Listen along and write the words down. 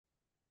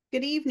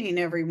Good evening,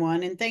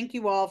 everyone, and thank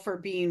you all for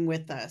being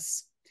with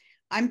us.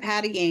 I'm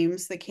Patty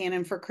Ames, the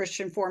Canon for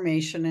Christian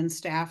Formation and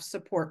staff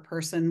support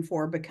person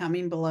for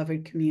Becoming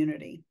Beloved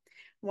Community.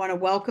 I want to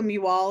welcome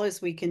you all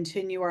as we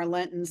continue our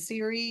Lenten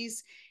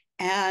series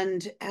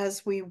and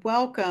as we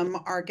welcome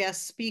our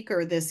guest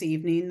speaker this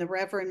evening, the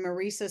Reverend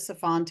Marisa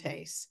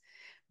Cifuentes.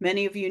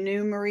 Many of you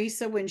knew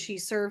Marisa when she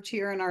served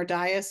here in our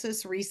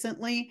diocese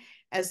recently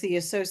as the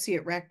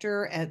Associate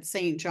Rector at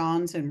St.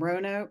 John's in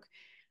Roanoke,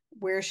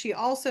 where she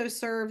also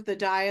served the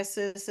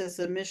diocese as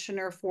a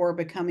missioner for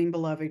Becoming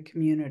Beloved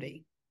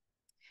Community.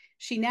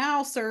 She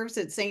now serves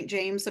at St.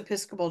 James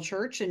Episcopal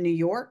Church in New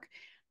York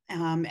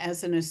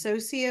as an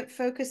associate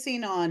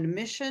focusing on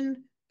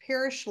mission,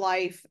 parish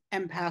life,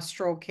 and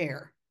pastoral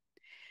care.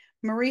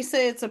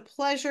 Marisa, it's a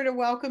pleasure to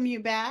welcome you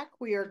back.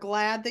 We are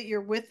glad that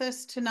you're with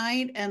us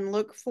tonight and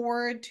look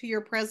forward to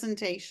your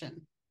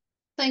presentation.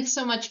 Thanks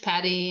so much,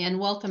 Patty, and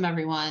welcome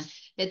everyone.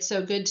 It's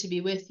so good to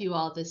be with you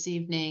all this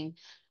evening.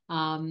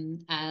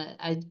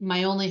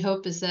 My only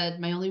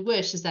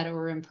wish is that it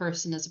were in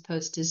person as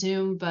opposed to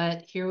Zoom,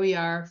 but here we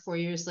are 4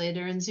 years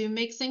later, and Zoom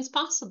makes things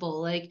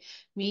possible, like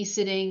me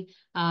sitting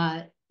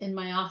in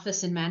my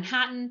office in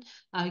Manhattan,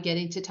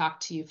 getting to talk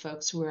to you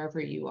folks wherever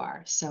you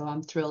are. So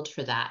I'm thrilled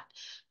for that.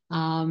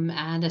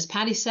 And as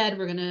Patty said,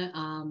 we're going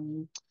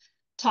to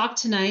talk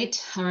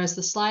tonight, or as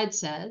the slide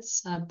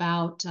says,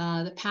 about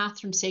the path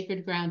from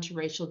sacred ground to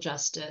racial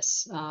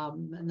justice.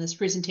 And this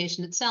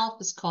presentation itself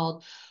is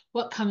called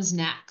What Comes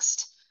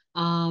Next?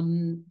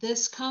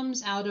 This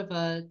comes out of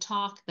a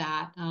talk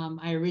that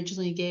I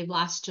originally gave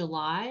last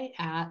July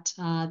at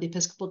the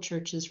Episcopal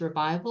Church's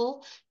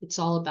Revival. It's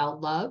all about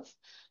love.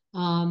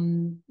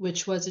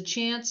 Which was a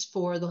chance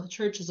for the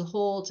church as a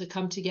whole to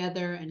come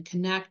together and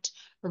connect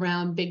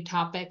around big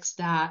topics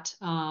that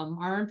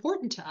are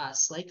important to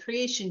us, like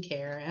creation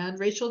care and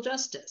racial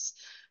justice.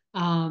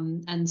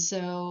 And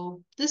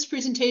so this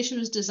presentation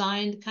was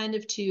designed kind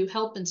of to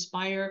help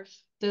inspire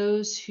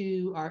those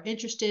who are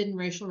interested in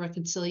racial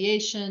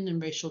reconciliation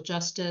and racial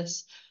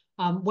justice,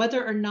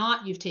 whether or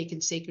not you've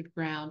taken sacred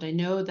ground. I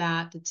know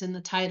that it's in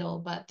the title,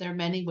 but there are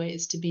many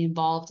ways to be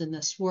involved in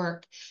this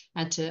work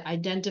and to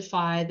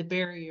identify the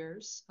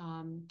barriers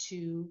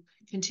to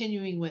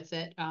continuing with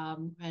it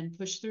and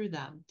push through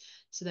them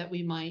so that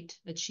we might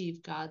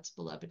achieve God's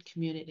beloved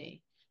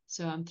community.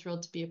 So I'm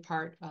thrilled to be a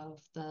part of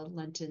the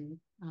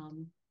Lenten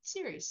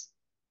series.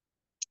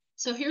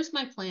 So here's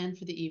my plan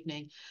for the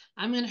evening.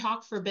 I'm going to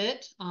talk for a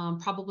bit,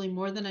 probably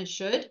more than I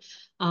should.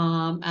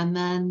 And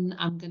then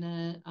I'm going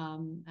to,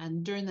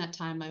 and during that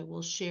time, I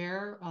will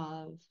share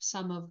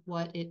some of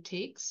what it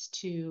takes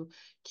to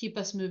keep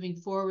us moving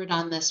forward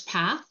on this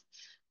path.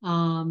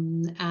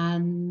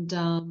 And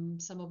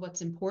some of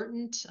what's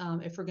important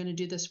if we're going to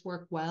do this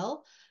work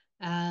well.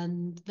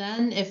 And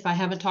then if I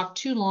haven't talked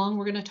too long,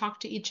 we're going to talk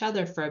to each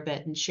other for a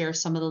bit and share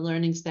some of the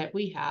learnings that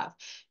we have,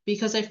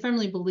 because I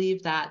firmly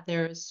believe that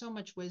there is so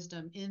much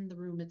wisdom in the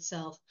room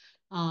itself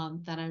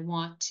that I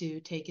want to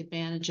take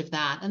advantage of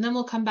that. And then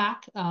we'll come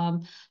back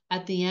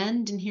at the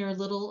end and hear a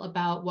little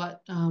about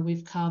what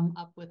we've come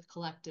up with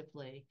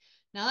collectively.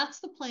 Now that's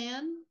the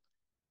plan.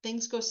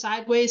 Things go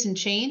sideways and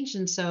change,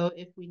 and so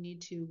if we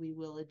need to, we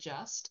will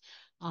adjust.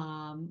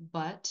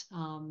 But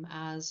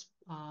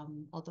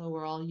although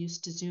we're all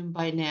used to Zoom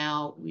by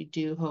now, we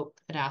do hope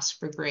and ask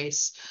for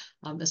grace,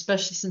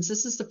 especially since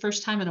this is the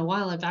first time in a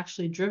while I've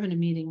actually driven a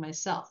meeting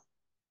myself.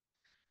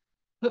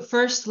 But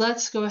first,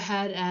 let's go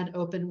ahead and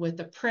open with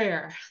a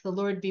prayer. The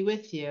Lord be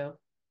with you.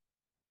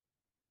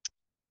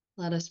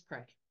 Let us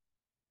pray.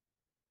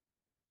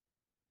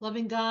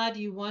 Loving God,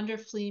 you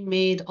wonderfully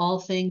made all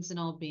things and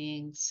all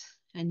beings,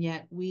 and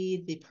yet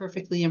we, the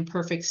perfectly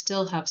imperfect,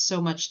 still have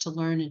so much to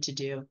learn and to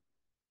do.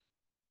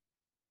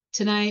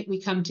 Tonight, we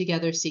come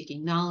together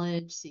seeking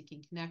knowledge,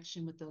 seeking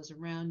connection with those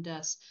around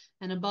us,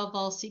 and above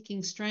all,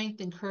 seeking strength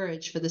and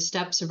courage for the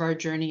steps of our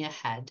journey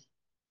ahead.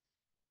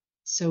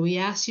 So we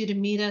ask you to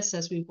meet us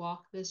as we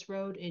walk this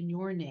road in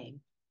your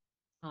name.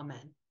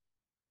 Amen.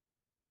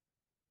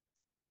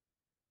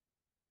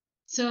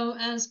 So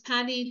as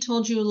Patty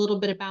told you a little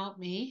bit about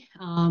me,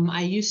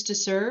 I used to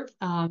serve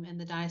in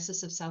the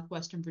Diocese of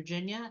Southwestern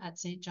Virginia at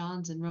St.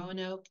 John's in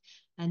Roanoke.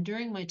 And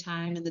during my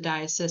time in the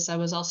diocese, I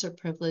was also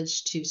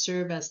privileged to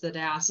serve as the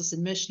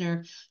diocesan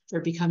missioner for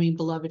Becoming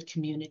Beloved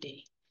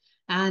Community.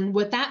 And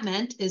what that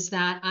meant is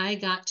that I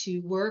got to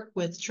work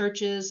with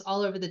churches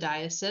all over the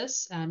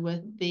diocese and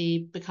with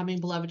the Becoming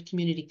Beloved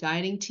Community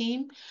guiding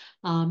team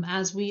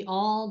as we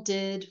all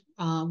did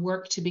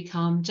work to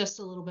become just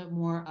a little bit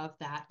more of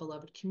that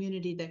beloved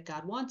community that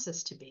God wants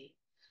us to be.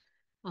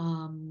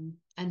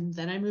 And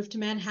then I moved to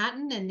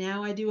Manhattan, and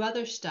now I do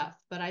other stuff,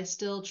 but I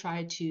still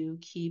try to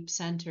keep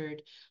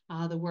centered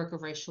the work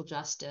of racial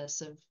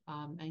justice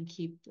and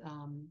keep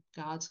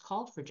God's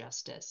call for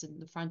justice in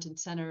the front and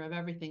center of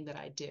everything that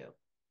I do.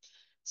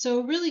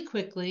 So really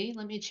quickly,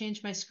 let me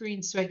change my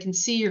screen so I can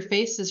see your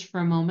faces for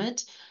a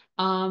moment.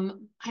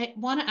 I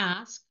want to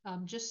ask,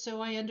 just so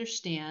I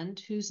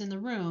understand who's in the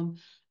room,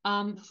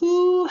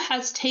 who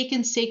has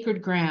taken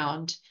sacred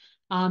ground?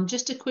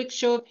 Just a quick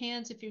show of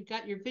hands if you've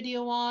got your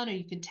video on, or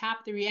you can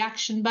tap the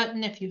reaction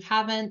button if you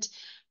haven't.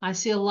 I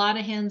see a lot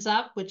of hands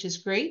up, which is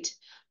great.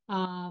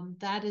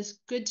 That is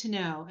good to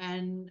know.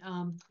 And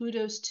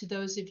kudos to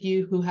those of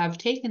you who have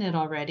taken it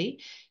already.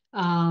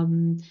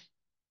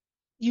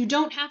 You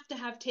don't have to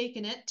have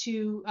taken it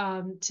to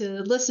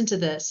listen to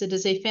this. It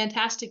is a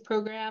fantastic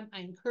program. I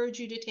encourage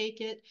you to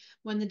take it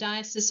when the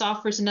diocese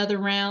offers another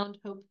round,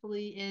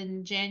 hopefully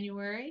in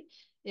January,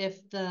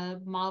 if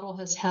the model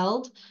has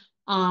held.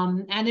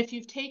 And if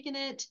you've taken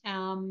it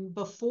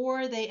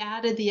before they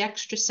added the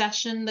extra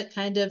session that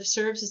kind of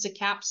serves as a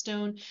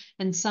capstone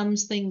and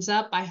sums things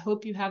up, I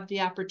hope you have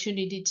the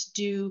opportunity to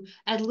do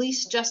at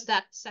least just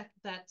that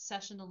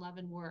session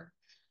 11 work.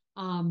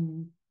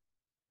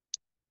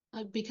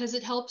 Because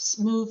it helps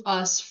move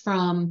us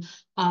from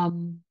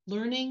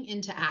learning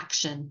into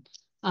action.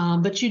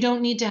 But you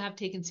don't need to have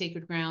taken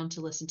sacred ground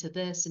to listen to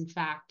this. In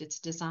fact, it's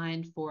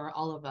designed for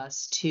all of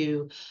us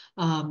to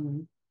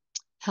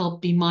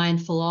help be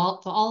mindful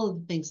for all of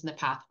the things in the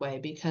pathway,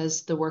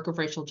 because the work of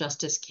racial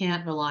justice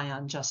can't rely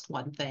on just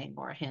one thing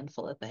or a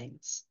handful of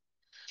things.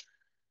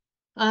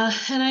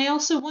 And I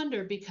also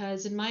wonder,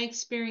 because in my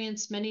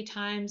experience, many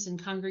times in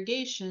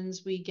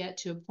congregations, we get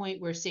to a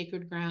point where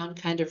sacred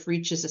ground kind of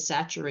reaches a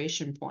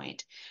saturation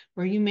point,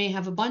 where you may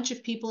have a bunch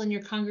of people in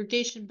your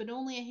congregation, but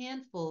only a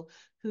handful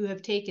who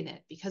have taken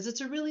it, because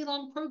it's a really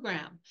long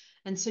program.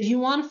 And so you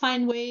want to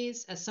find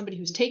ways, as somebody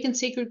who's taken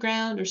sacred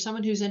ground or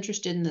someone who's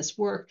interested in this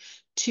work,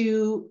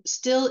 to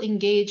still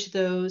engage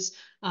those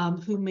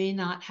who may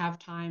not have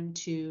time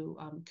to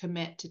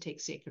commit to take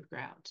sacred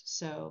ground.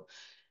 So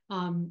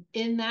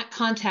in that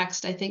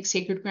context, I think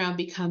sacred ground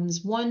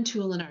becomes one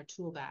tool in our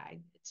tool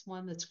bag. It's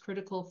one that's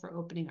critical for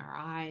opening our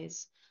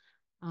eyes,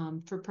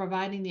 for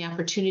providing the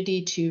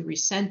opportunity to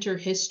recenter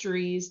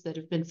histories that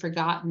have been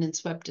forgotten and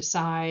swept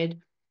aside.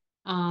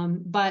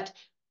 But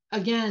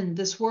again,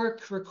 this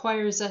work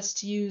requires us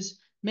to use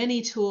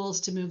many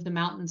tools to move the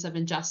mountains of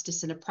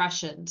injustice and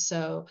oppression.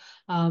 So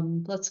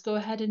let's go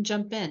ahead and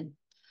jump in.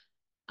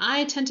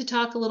 I tend to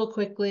talk a little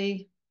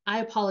quickly. I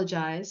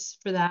apologize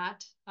for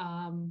that,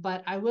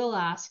 but I will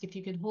ask if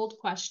you can hold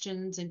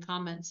questions and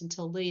comments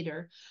until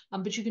later.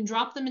 But you can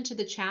drop them into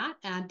the chat,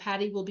 and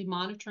Patty will be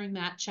monitoring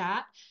that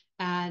chat,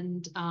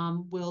 and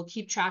we'll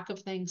keep track of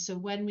things. So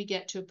when we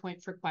get to a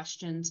point for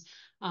questions,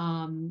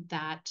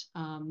 that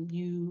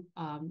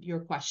your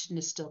question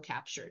is still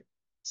captured.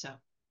 So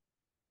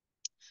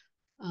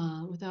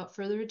without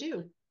further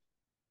ado,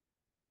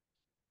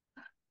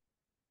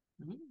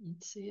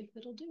 let's see if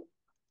it'll do.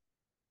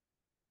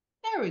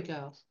 There we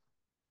go.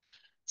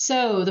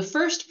 So the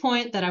first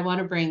point that I want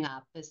to bring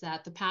up is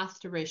that the path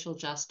to racial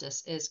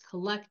justice is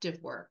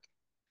collective work.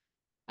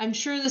 I'm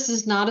sure this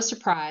is not a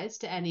surprise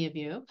to any of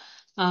you,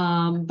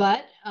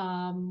 but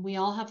we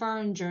all have our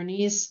own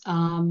journeys,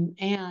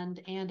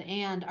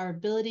 and our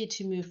ability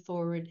to move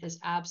forward is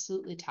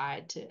absolutely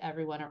tied to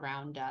everyone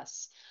around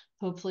us.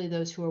 Hopefully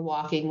those who are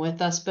walking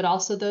with us, but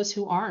also those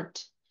who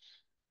aren't.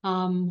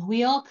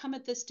 We all come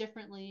at this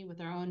differently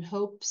with our own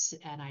hopes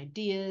and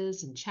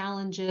ideas and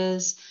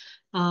challenges.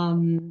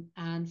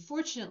 And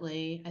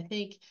fortunately, I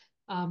think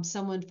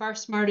someone far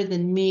smarter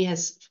than me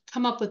has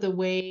come up with a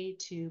way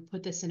to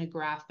put this in a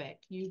graphic.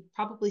 You've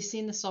probably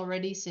seen this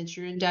already since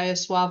you're in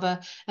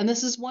Dioswava, and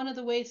this is one of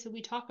the ways that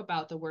we talk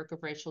about the work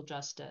of racial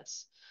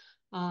justice.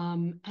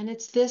 And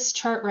it's this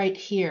chart right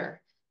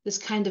here, this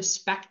kind of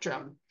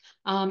spectrum.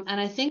 And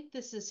I think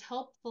this is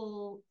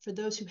helpful for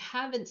those who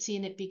haven't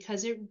seen it,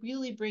 because it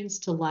really brings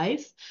to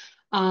life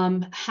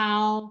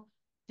how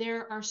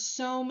there are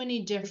so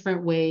many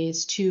different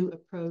ways to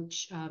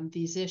approach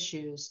these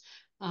issues,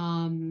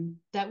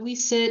 that we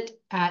sit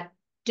at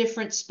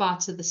different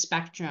spots of the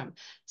spectrum.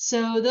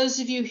 So those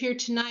of you here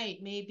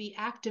tonight may be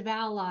active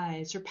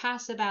allies or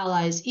passive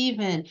allies,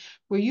 even,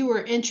 where you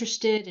are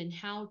interested in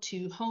how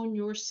to hone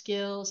your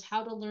skills,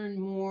 how to learn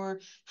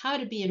more, how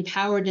to be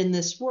empowered in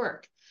this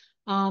work.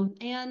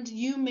 And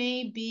you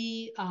may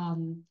be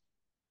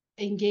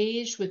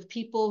engaged with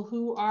people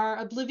who are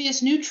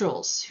oblivious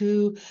neutrals,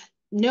 who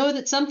know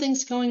that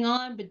something's going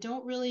on, but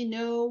don't really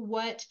know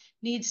what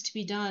needs to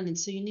be done. And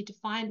so you need to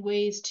find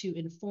ways to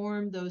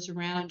inform those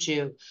around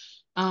you.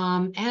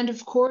 And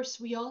of course,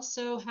 we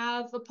also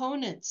have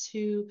opponents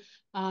who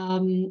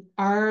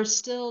are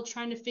still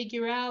trying to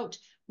figure out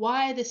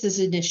why this is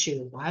an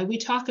issue, why we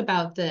talk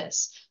about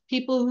this,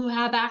 people who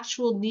have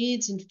actual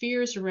needs and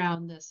fears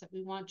around this that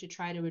we want to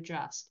try to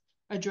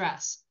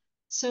address.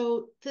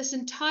 So this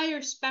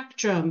entire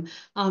spectrum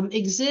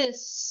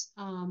exists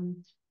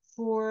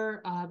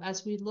for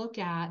as we look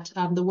at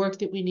the work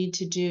that we need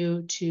to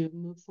do to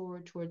move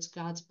forward towards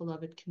God's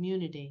beloved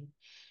community.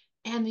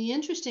 And the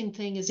interesting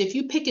thing is, if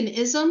you pick an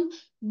ism,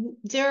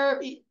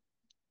 there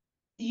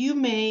you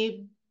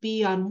may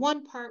be on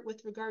one part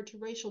with regard to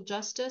racial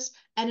justice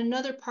and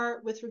another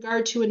part with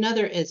regard to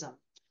another ism.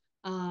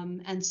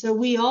 And so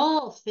we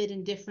all fit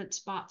in different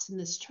spots in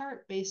this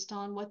chart based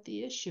on what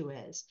the issue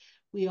is.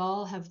 We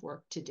all have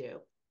work to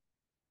do.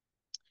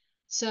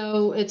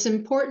 So it's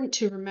important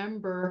to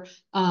remember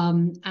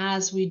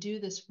as we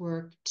do this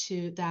work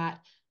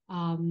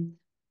um,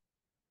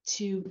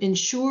 to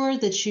ensure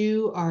that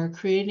you are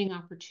creating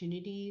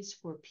opportunities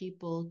for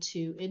people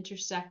to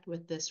intersect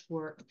with this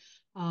work,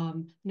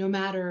 no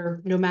matter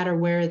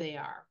where they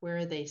are,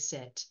 where they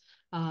sit.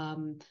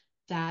 Um,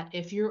 that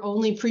if you're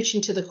only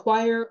preaching to the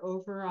choir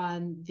over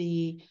on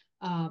the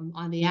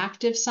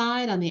active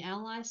side, on the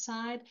ally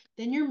side,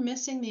 then you're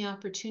missing the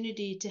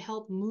opportunity to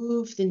help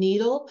move the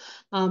needle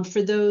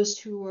for those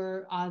who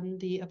are on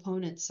the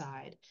opponent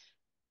side.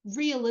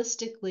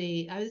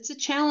 Realistically, it's a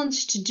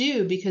challenge to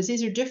do because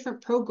these are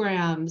different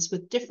programs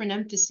with different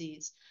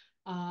emphases.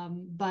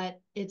 But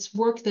it's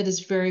work that is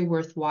very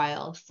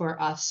worthwhile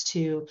for us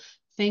to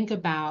think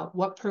about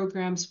what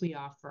programs we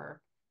offer,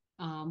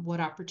 what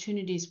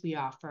opportunities we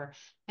offer,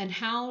 and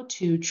how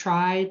to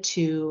try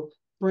to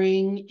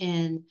bring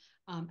in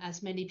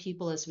as many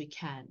people as we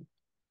can.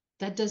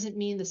 That doesn't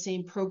mean the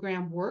same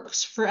program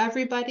works for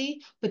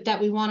everybody, but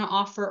that we want to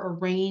offer a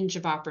range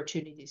of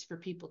opportunities for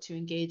people to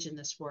engage in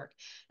this work.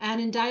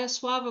 And in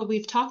Diasuava,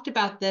 we've talked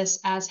about this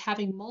as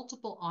having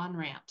multiple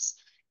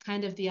on-ramps.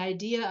 Kind of the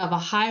idea of a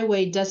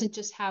highway doesn't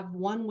just have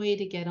one way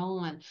to get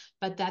on,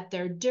 but that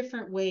there are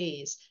different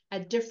ways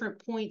at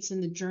different points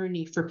in the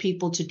journey for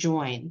people to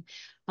join.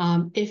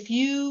 If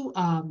you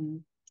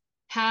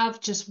have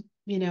just,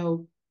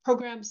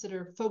 programs that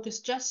are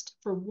focused just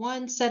for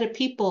one set of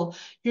people,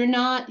 you're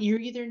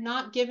either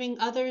not giving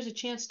others a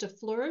chance to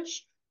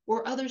flourish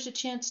or others a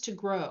chance to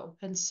grow.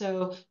 And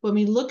so when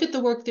we look at the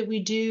work that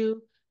we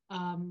do,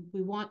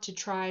 we want to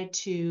try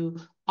to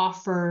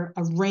offer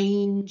a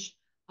range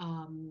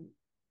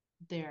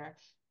there.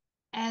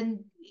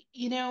 And,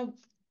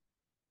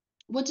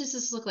 what does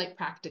this look like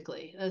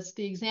practically? As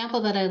the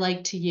example that I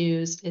like to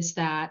use is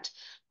that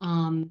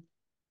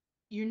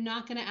you're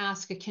not going to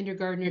ask a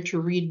kindergartner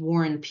to read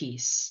War and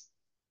Peace.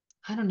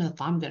 I don't know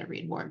if I'm going to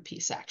read War and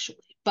Peace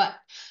actually, but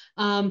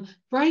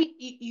right,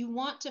 you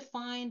want to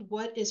find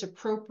what is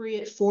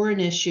appropriate for an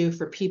issue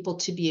for people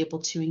to be able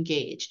to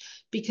engage.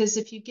 Because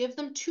if you give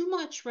them too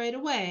much right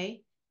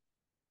away,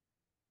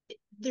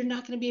 they're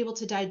not going to be able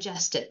to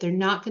digest it. They're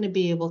not going to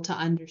be able to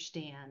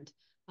understand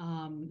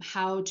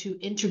how to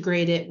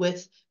integrate it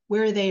with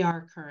where they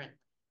are currently.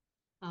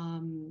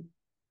 Um,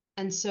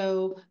 and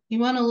so you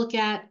want to look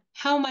at,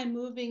 how am I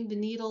moving the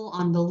needle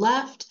on the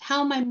left?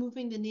 How am I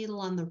moving the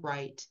needle on the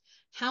right?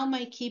 How am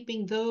I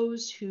keeping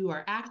those who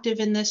are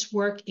active in this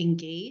work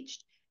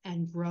engaged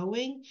and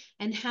growing?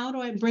 And how do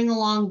I bring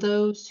along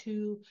those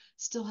who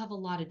still have a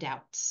lot of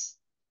doubts?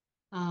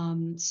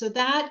 So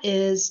that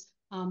is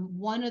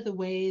one of the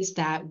ways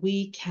that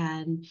we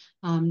can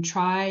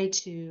try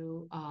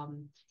to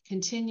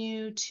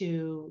continue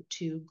to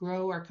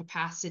grow our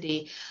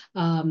capacity,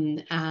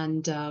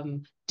 and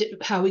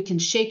how we can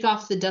shake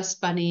off the dust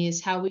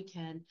bunnies, how we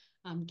can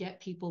get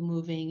people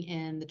moving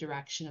in the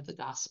direction of the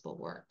gospel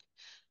work.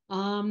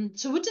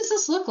 So what does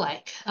this look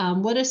like?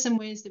 What are some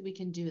ways that we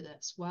can do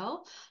this?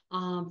 Well,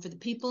 for the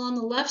people on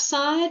the left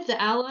side,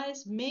 the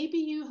allies, maybe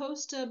you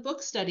host a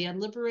book study on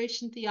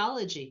liberation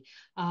theology.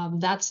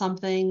 That's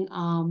something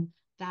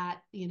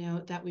that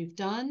we've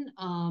done.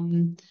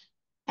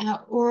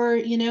 Or,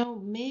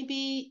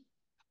 maybe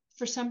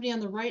for somebody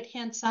on the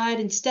right-hand side,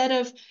 instead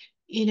of,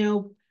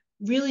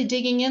 really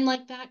digging in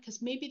like that,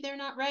 because maybe they're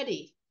not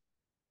ready,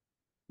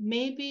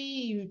 maybe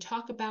you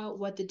talk about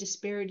what the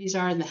disparities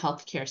are in the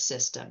healthcare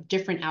system,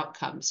 different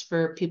outcomes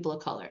for people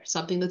of color,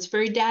 something that's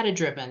very data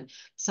driven,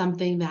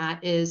 something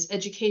that is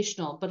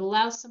educational, but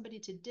allows somebody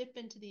to dip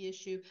into the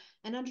issue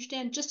and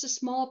understand just a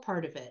small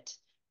part of it,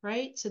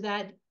 right? So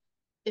that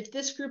if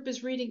this group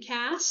is reading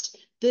cast,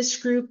 this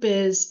group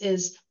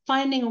is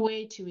finding a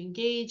way to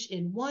engage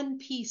in one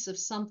piece of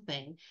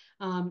something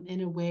in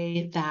a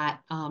way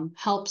that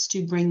helps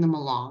to bring them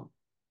along.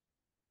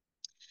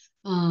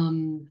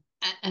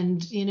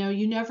 And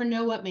you never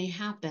know what may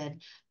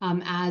happen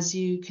as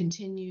you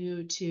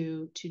continue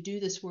to do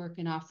this work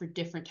and offer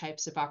different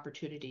types of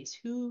opportunities.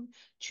 Who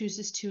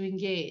chooses to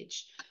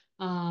engage?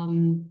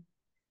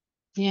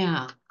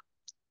 Yeah.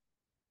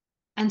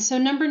 And so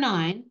number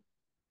 9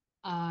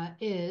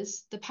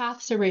 is the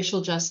path to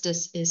racial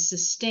justice is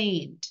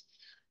sustained.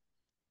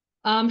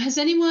 Has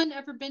anyone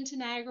ever been to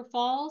Niagara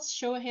Falls?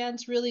 Show of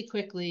hands really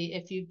quickly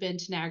if you've been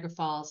to Niagara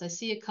Falls. I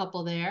see a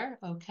couple there.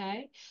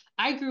 Okay.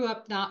 I grew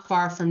up not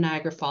far from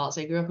Niagara Falls.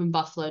 I grew up in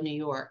Buffalo, New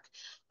York.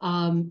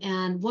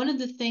 And one of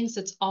the things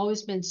that's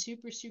always been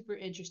super, super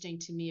interesting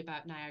to me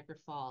about Niagara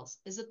Falls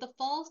is that the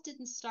falls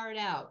didn't start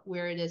out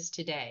where it is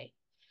today.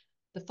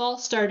 The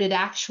falls started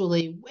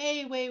actually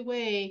way, way,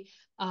 way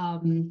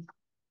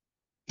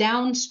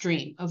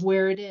downstream of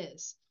where it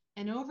is.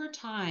 And over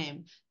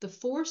time, the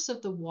force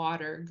of the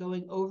water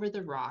going over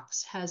the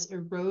rocks has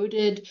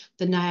eroded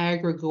the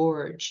Niagara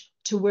Gorge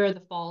to where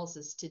the falls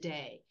is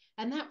today.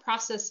 And that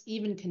process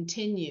even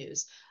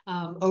continues.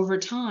 Over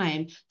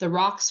time, the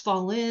rocks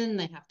fall in,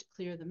 they have to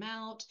clear them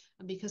out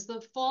because the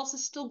falls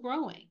is still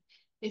growing.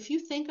 If you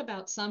think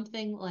about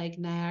something like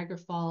Niagara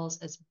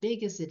Falls, as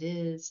big as it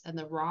is, and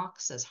the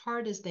rocks as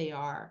hard as they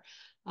are,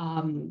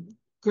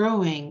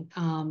 growing,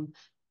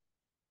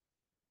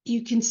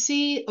 you can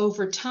see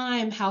over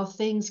time how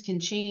things can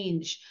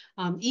change,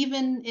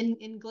 even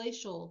in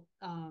glacial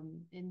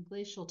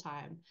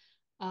time.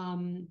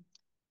 Um,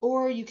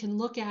 or you can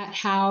look at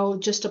how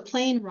just a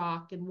plain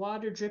rock and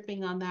water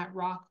dripping on that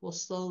rock will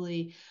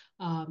slowly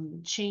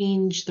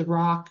change the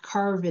rock,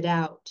 carve it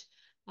out.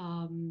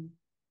 Um,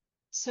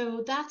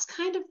 so that's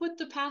kind of what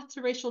the path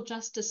to racial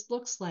justice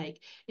looks like.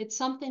 It's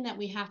something that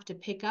we have to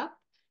pick up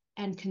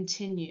and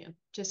continue.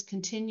 Just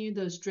continue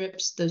those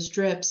drips,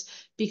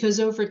 because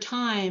over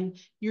time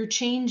you're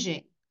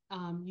changing.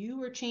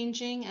 You are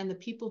changing, and the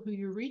people who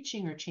you're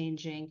reaching are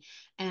changing,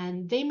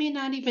 and they may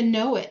not even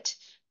know it.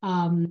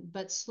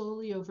 But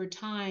slowly over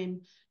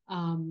time,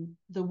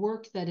 the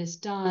work that is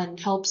done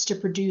helps to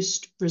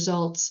produce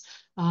results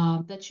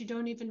that you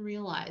don't even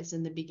realize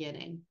in the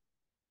beginning.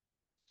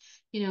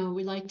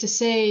 We like to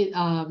say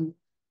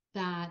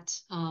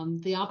that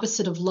the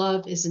opposite of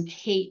love isn't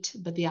hate,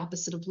 but the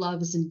opposite of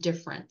love is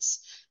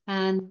indifference.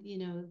 And,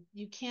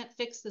 you can't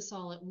fix this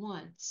all at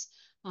once.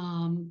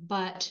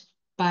 But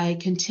by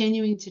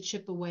continuing to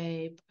chip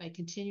away, by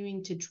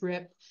continuing to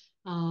drip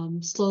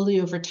slowly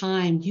over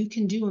time, you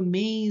can do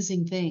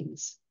amazing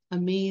things,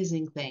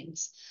 amazing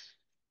things.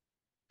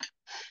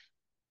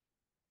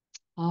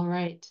 All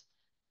right.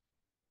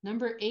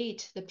 Number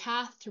 8, the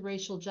path to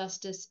racial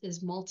justice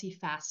is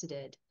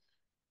multifaceted.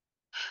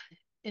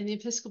 In the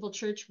Episcopal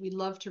Church, we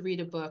love to read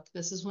a book.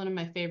 This is one of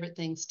my favorite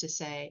things to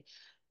say.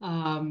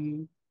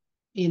 Um,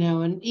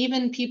 and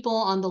even people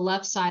on the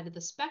left side of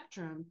the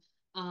spectrum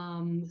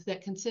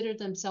that consider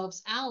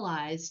themselves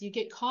allies, you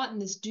get caught in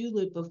this do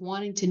loop of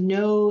wanting to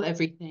know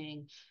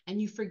everything,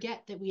 and you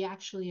forget that we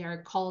actually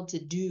are called to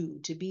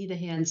be the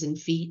hands and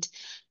feet.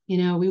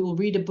 We will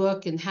read a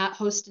book and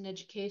host an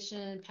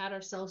education, pat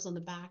ourselves on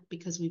the back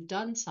because we've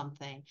done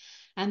something.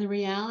 And the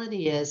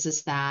reality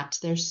is that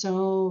there's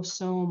so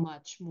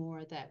much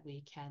more that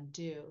we can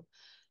do.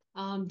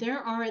 There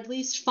are at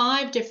least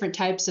 5 different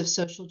types of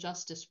social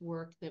justice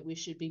work that we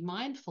should be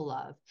mindful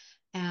of.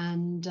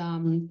 And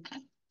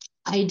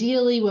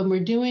ideally, when we're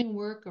doing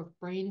work of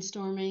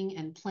brainstorming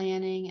and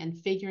planning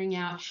and figuring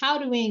out how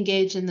do we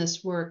engage in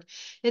this work,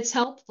 it's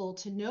helpful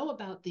to know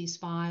about these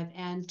 5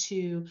 and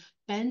to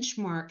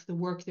benchmark the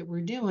work that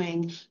we're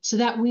doing so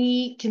that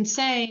we can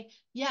say,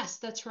 yes,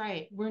 that's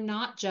right. We're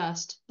not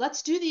just,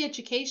 let's do the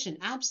education.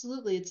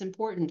 Absolutely, it's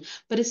important,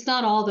 but it's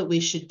not all that we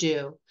should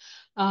do.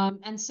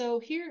 And so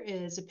here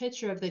is a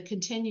picture of the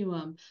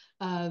continuum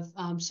of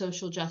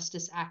social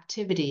justice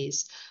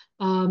activities.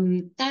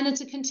 And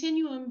it's a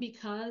continuum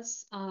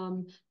because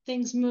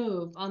things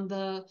move. On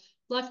the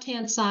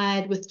left-hand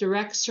side with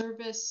direct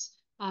service,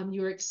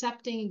 you're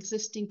accepting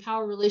existing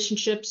power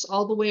relationships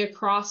all the way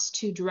across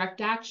to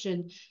direct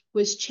action,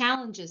 which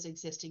challenges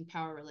existing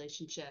power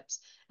relationships.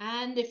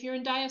 And if you're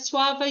in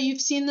Diasuava,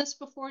 you've seen this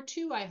before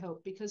too, I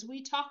hope, because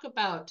we talk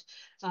about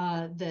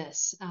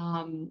this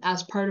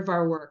as part of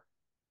our work.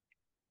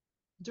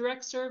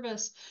 Direct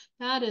service,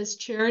 that is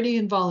charity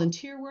and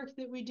volunteer work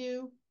that we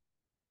do.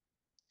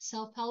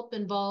 Self-help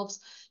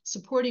involves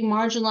supporting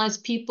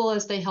marginalized people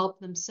as they help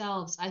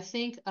themselves. I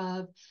think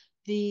of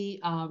the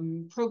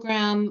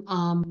program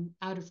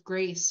Out of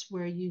Grace,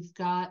 where you've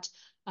got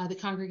the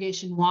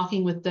congregation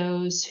walking with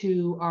those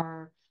who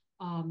are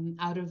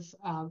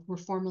were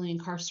formerly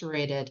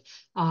incarcerated.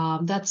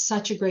 That's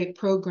such a great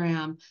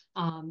program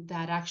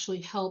that actually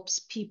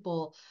helps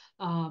people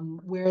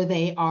where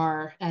they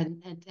are,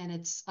 and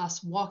it's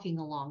us walking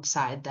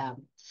alongside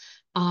them.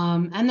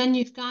 And then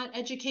you've got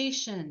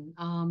education,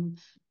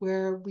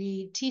 where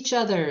we teach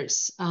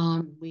others,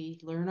 we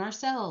learn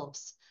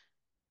ourselves.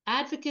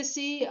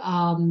 Advocacy,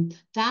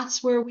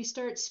 that's where we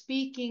start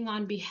speaking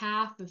on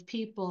behalf of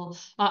people,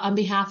 on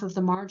behalf of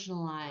the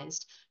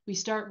marginalized. We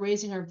start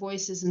raising our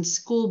voices in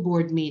school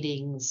board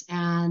meetings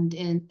and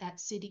at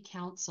city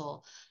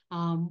council.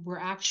 We're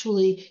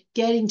actually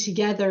getting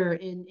together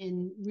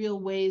in real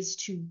ways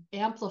to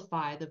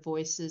amplify the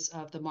voices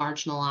of the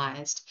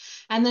marginalized.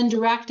 And then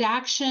direct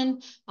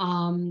action,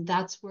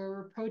 that's where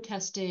we're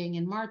protesting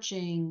and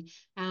marching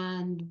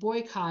and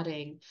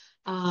boycotting.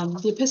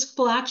 The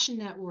Episcopal Action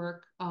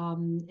Network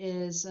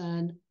is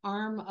an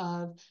arm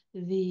of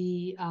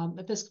the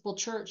Episcopal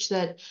Church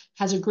that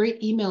has a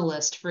great email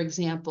list, for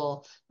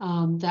example,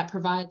 that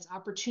provides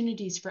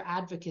opportunities for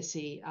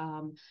advocacy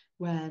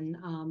when,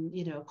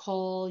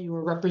 call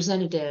your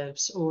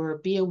representatives or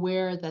be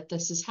aware that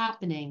this is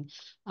happening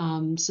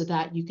so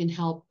that you can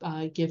help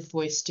give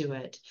voice to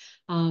it.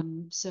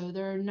 So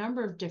there are a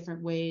number of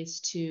different ways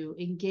to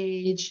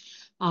engage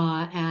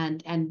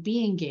and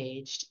be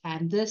engaged.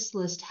 And this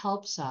list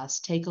helps us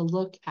take a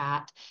look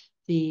at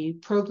the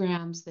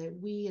programs that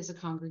we as a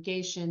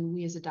congregation,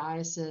 we as a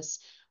diocese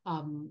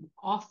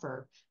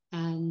offer.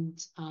 And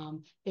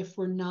if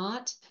we're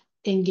not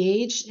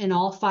engaged in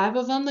all 5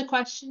 of them, the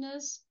question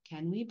is,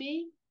 can we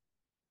be?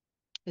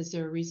 Is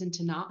there a reason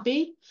to not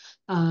be?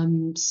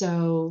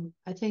 So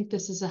I think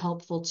this is a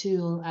helpful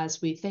tool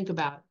as we think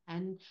about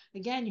And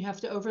again, you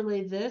have to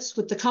overlay this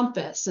with the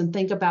compass and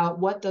think about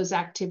what those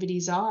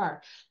activities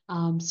are.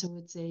 So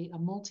it's a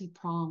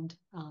multi-pronged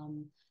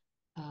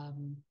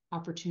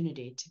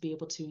opportunity to be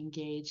able to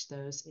engage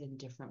those in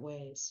different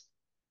ways.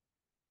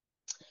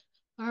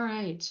 All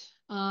right.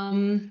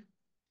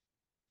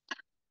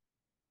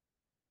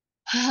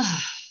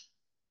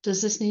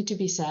 Does this need to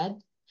be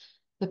said?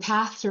 The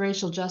path to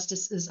racial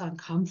justice is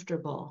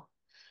uncomfortable.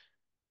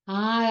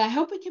 I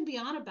hope we can be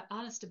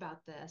honest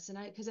about this, and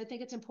because I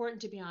think it's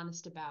important to be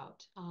honest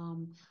about.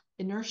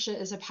 Inertia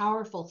is a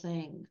powerful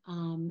thing,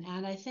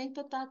 and I think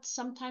that that's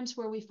sometimes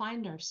where we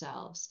find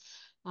ourselves.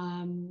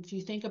 If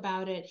you think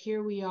about it,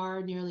 here we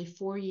are nearly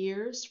 4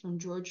 years from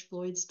George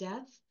Floyd's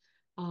death,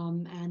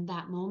 and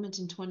that moment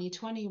in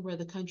 2020 where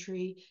the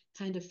country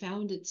kind of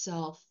found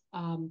itself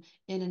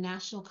in a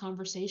national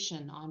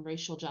conversation on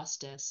racial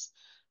justice.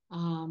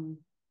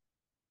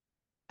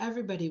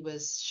 Everybody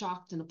was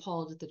shocked and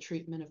appalled at the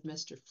treatment of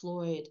Mr.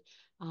 Floyd.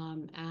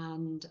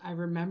 And I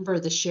remember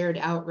the shared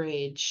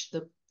outrage,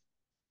 the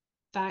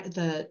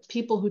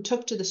people who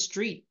took to the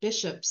street,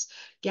 bishops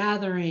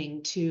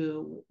gathering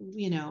to,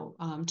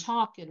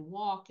 talk and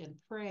walk and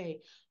pray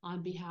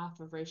on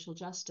behalf of racial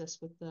justice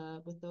with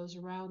those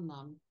around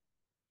them.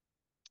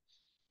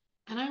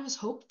 And I was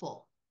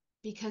hopeful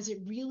because it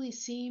really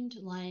seemed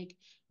like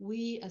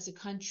we as a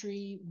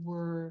country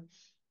were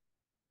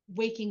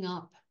waking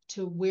up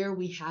to where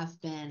we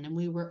have been, and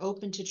we were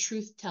open to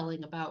truth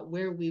telling about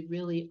where we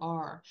really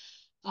are.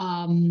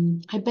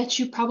 I bet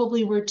you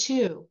probably were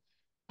too.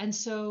 And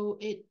so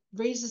it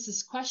raises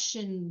this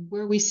question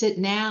where we sit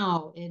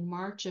now in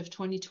March of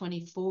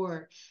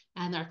 2024,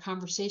 and our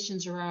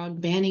conversations around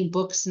banning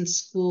books in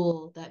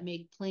school that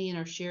make plain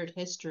our shared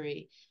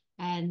history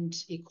and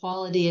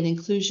equality and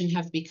inclusion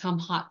have become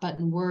hot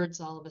button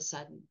words all of a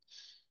sudden.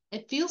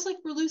 It feels like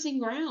we're losing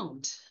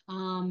ground.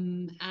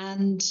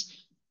 And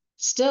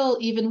still,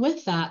 even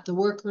with that, the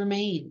work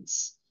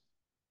remains.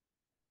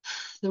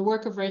 The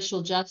work of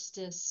racial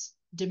justice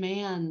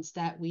demands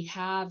that we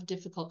have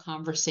difficult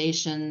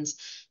conversations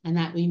and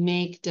that we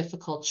make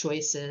difficult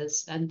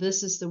choices. And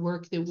this is the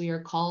work that we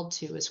are called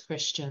to as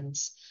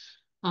Christians.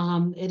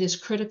 It is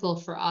critical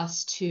for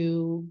us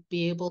to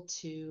be able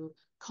to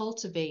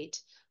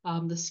cultivate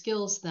the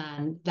skills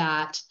then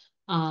that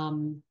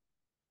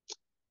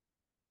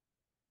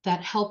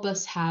help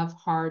us have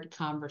hard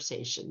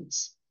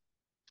conversations.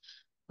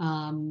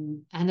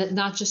 And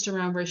not just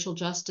around racial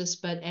justice,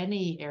 but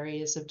any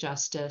areas of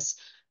justice,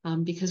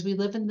 because we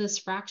live in this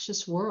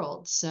fractious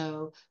world.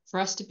 So for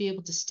us to be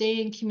able to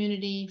stay in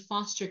community,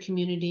 foster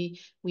community,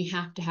 we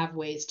have to have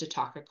ways to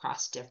talk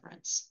across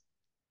difference.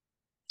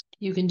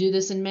 You can do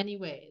this in many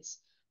ways.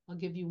 I'll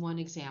give you one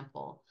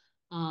example.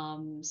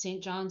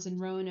 St. John's in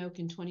Roanoke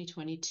in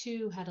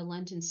 2022 had a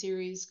Lenten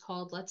series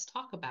called Let's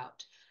Talk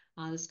About.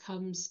 This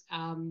comes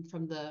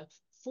from the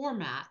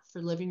format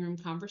for Living Room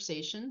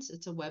Conversations.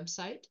 It's a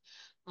website.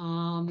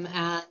 And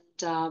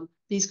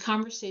these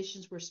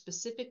conversations were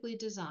specifically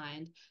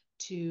designed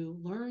to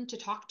learn to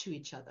talk to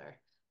each other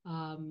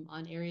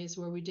on areas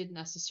where we didn't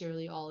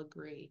necessarily all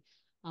agree.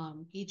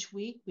 Each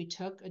week, we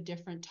took a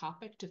different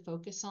topic to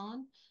focus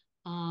on.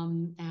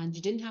 And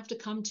you didn't have to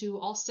come to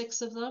all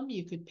 6 of them.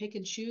 You could pick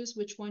and choose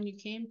which one you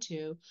came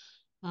to.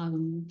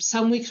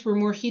 Some weeks were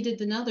more heated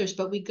than others,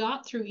 but we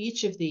got through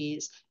each of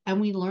these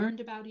and we learned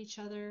about each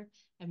other,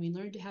 and we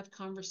learned to have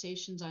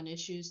conversations on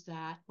issues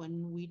that,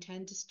 when we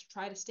tend to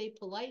try to stay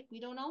polite, we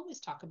don't always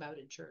talk about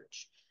in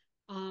church.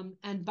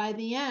 And by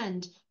the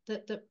end,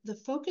 the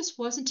focus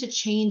wasn't to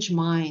change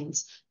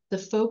minds. The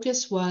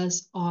focus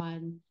was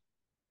on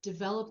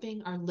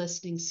developing our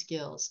listening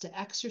skills, to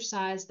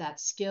exercise that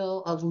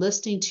skill of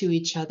listening to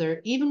each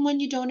other, even when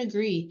you don't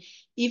agree,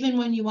 even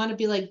when you want to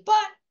be like,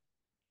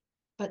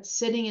 but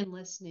sitting and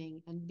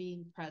listening and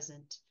being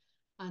present.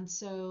 And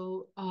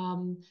so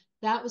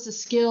that was a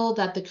skill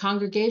that the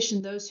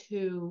congregation, those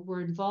who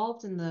were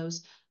involved in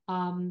those,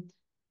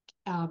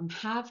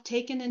 have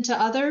taken into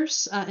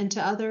others,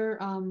 into other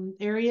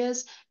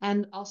areas,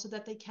 and also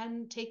that they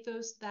can take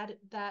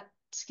that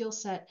skill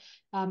set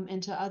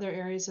into other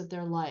areas of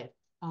their life.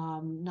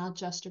 Not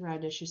just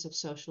around issues of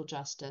social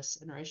justice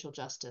and racial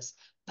justice,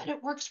 but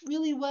it works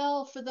really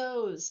well for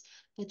those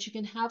that you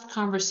can have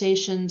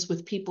conversations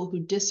with people who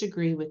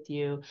disagree with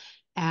you,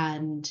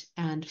 and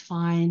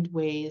find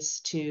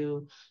ways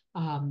to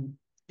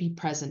be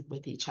present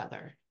with each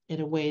other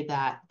in a way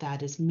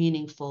that is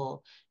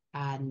meaningful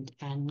and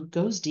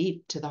goes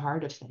deep to the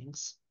heart of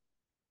things.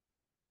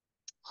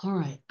 All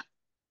right.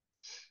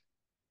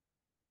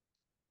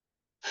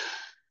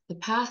 The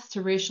path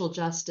to racial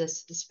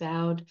justice is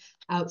found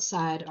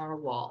outside our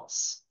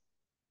walls.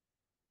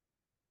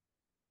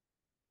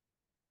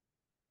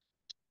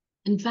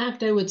 In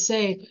fact, I would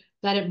say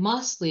that it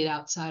must lead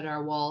outside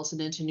our walls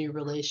and into new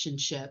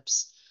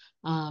relationships.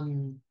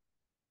 And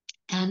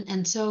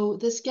so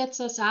this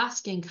gets us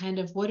asking kind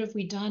of, what have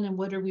we done and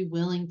what are we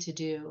willing to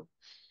do?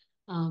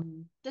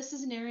 This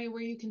is an area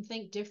where you can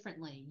think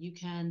differently. You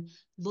can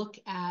look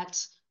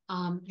at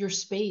your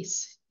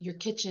space, your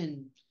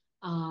kitchen,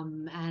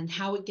 and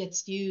how it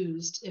gets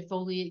used, if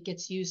only it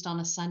gets used on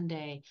a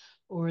Sunday,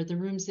 or the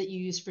rooms that you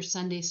use for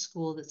Sunday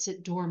school that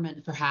sit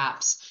dormant,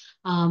 perhaps.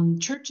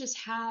 Churches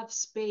have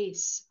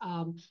space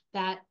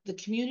that the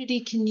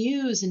community can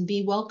use and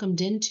be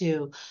welcomed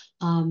into,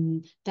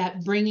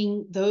 that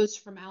bringing those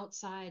from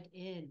outside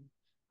in,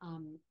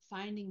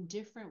 finding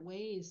different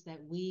ways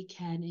that we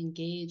can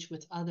engage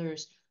with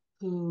others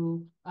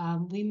who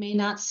we may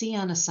not see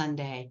on a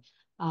Sunday.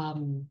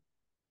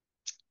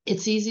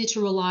 It's easy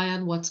to rely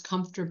on what's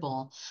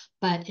comfortable,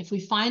 but if we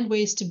find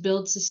ways to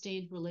build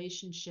sustained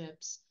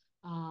relationships,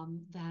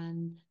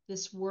 then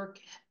this work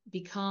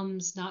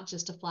becomes not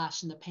just a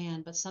flash in the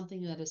pan, but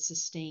something that is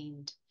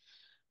sustained.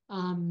 But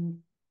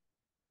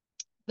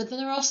then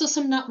there are also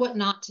some what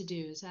not to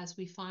do's as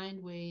we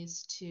find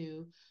ways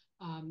to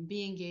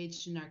be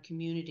engaged in our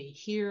community.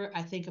 Here,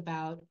 I think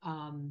about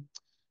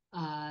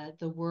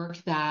the work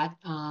that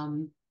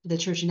the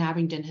church in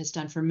Abingdon has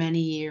done for many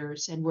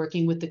years, and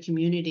working with the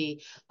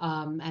community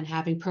and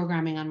having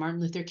programming on Martin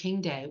Luther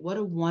King Day. What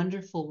a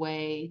wonderful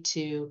way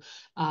to,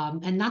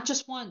 and not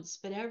just once,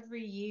 but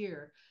every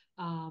year,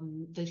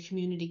 the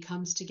community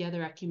comes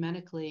together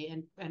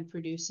ecumenically and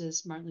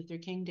produces Martin Luther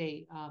King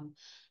Day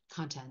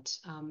content.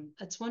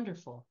 It's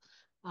wonderful.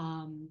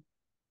 But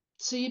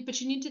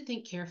you need to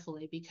think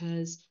carefully,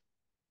 because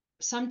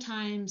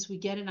sometimes we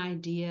get an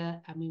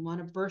idea and we want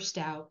to burst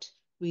out.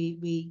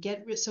 We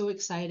get so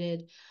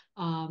excited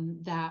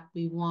that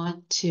we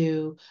want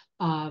to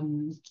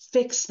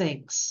fix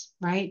things,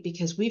 right?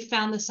 Because we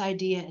found this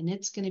idea and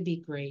it's going to be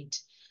great.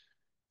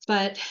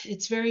 But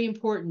it's very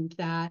important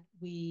that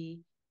we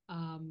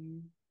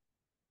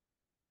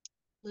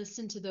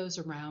listen to those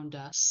around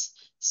us.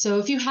 So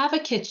if you have a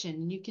kitchen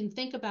and you can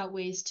think about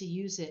ways to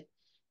use it,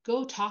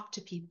 go talk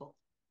to people.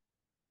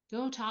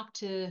 Go talk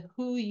to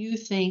who you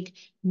think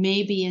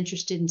may be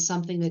interested in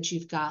something that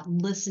you've got,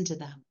 and listen to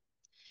them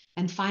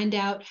and find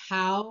out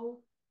how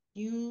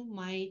you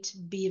might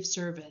be of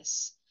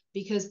service.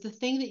 Because the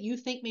thing that you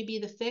think may be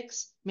the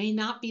fix may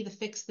not be the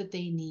fix that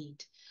they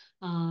need.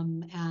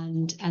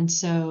 And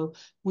so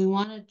we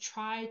want to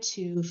try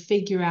to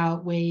figure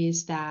out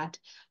ways that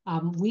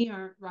we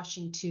aren't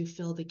rushing to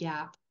fill the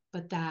gap,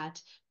 but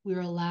that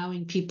we're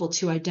allowing people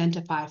to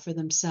identify for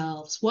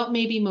themselves what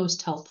may be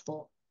most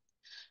helpful.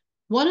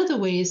 One of the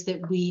ways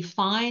that we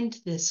find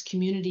this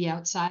community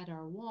outside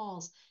our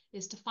walls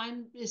is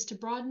to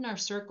broaden our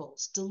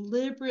circles,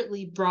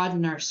 deliberately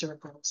broaden our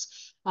circles.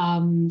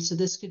 So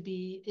this could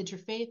be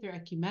interfaith or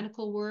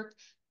ecumenical work,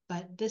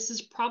 but this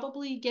is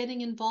probably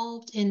getting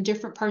involved in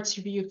different parts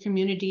of your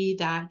community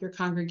that your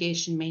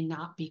congregation may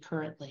not be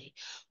currently,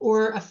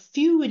 or a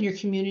few in your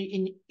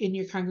community in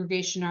your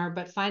congregation are,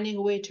 but finding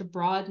a way to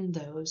broaden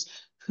those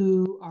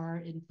who are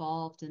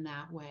involved in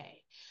that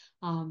way.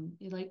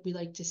 We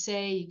like to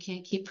say, you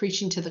can't keep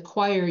preaching to the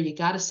choir. You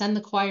got to send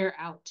the choir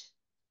out.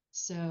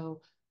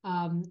 So,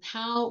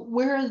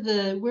 where are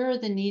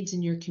the needs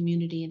in your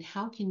community, and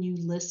how can you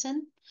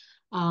listen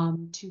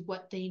to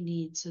what they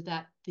need, so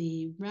that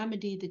the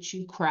remedy that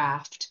you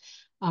craft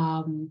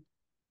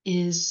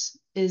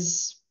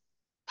is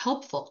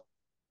helpful,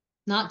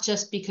 not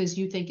just because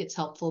you think it's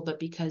helpful, but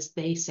because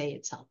they say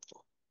it's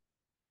helpful.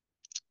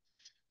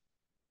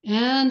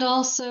 And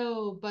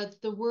also,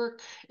 but the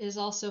work is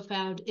also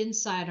found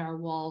inside our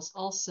walls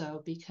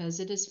also, because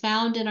it is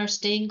found in our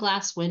stained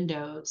glass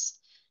windows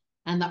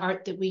and the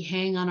art that we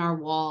hang on our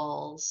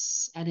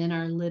walls and in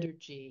our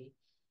liturgy.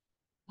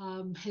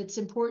 It's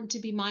important to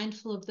be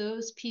mindful of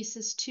those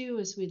pieces too,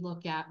 as we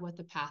look at what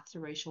the path to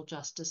racial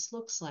justice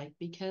looks like,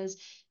 because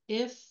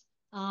if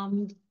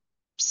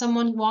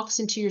someone walks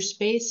into your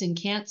space and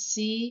can't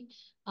see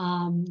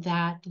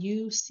that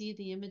you see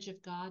the image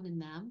of God in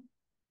them,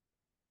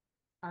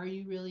 are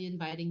you really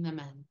inviting them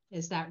in?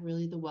 Is that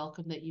really the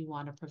welcome that you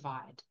want to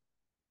provide?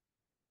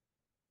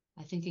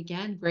 I think,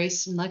 again,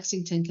 Grace in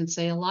Lexington can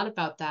say a lot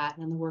about that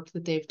and the work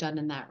that they've done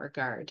in that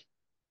regard.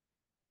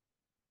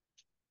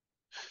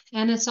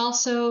 And it's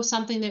also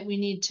something that we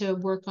need to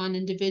work on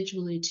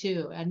individually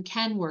too, and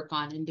can work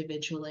on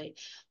individually.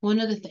 One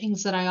of the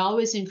things that I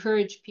always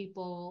encourage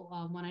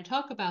people when I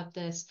talk about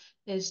this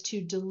is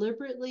to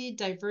deliberately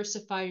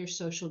diversify your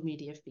social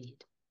media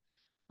feed.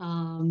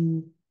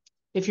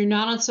 If you're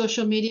not on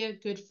social media,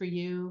 good for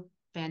you,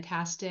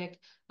 fantastic.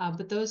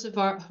 But those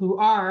who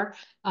are,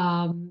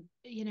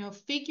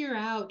 figure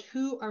out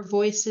who are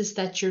voices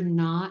that you're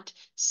not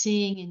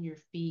seeing in your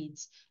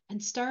feeds,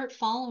 and start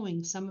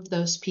following some of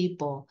those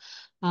people.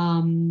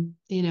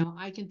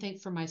 I can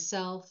think for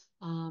myself.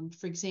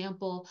 For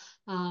example,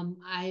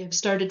 I have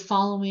started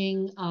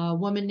following a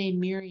woman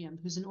named Miriam,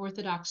 who's an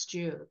Orthodox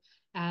Jew.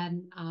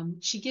 And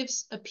she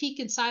gives a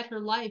peek inside her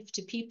life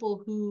to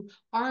people who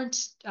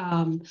aren't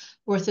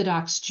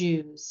Orthodox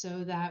Jews,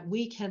 so that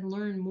we can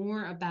learn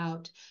more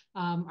about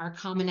our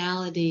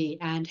commonality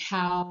and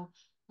how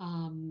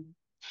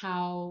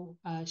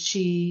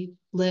she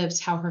lives,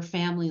 how her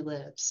family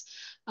lives.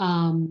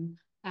 And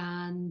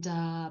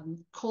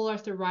Cole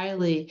Arthur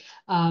Riley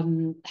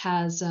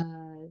has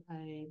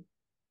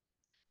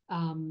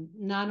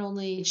not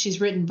only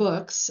she's written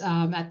books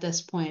at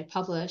this point,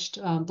 published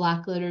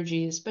Black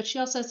liturgies, but she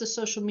also has a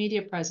social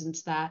media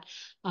presence that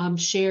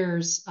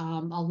shares a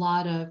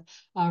lot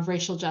of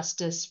racial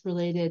justice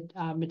related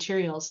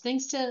materials,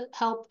 things to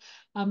help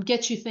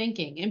get you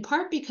thinking, in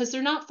part because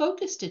they're not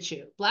focused at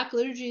you. Black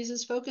liturgies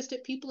is focused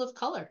at people of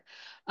color.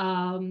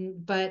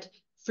 But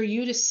for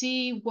you to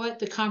see what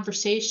the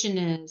conversation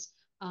is,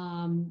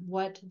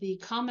 what the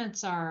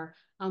comments are,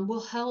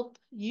 will help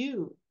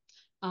you.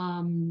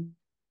 Um,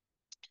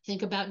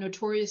 Think about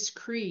Notorious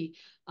Cree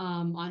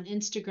on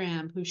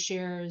Instagram, who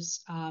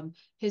shares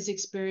his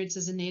experience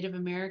as a Native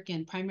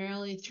American,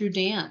 primarily through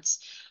dance.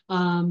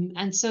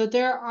 And so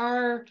there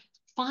are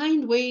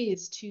find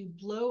ways to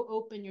blow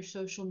open your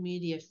social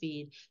media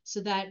feed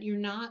so that you're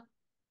not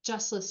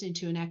just listening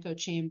to an echo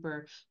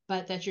chamber,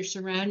 but that you're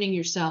surrounding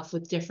yourself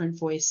with different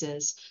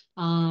voices.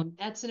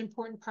 That's an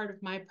important part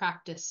of my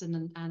practice,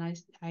 and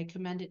I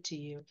commend it to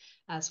you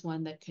as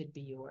one that could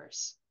be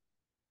yours.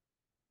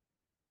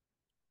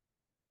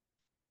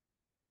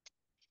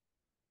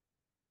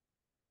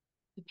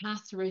 The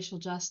path to racial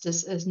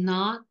justice is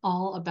not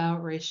all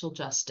about racial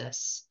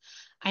justice.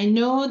 I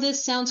know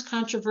this sounds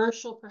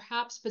controversial,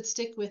 perhaps, but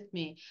stick with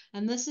me.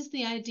 And this is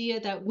the idea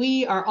that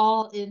we are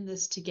all in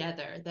this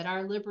together, that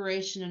our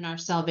liberation and our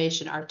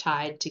salvation are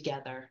tied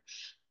together.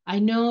 I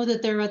know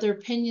that there are other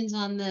opinions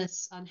on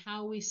this, on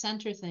how we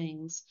center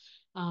things.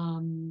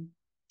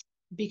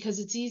 Because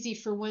it's easy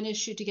for one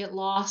issue to get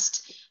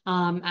lost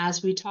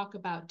as we talk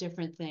about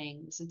different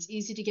things. It's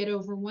easy to get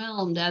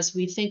overwhelmed as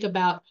we think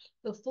about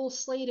the full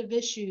slate of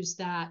issues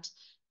that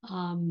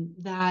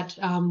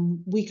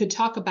we could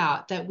talk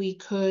about, that we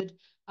could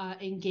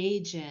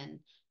engage in.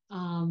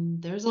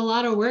 There's a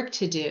lot of work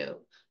to do.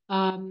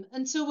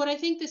 And so what I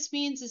think this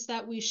means is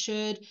that we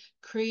should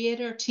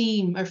create our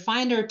team or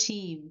find our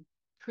team,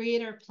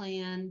 create our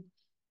plan,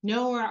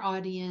 know our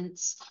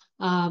audience,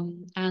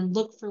 and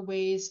look for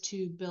ways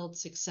to build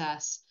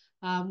success.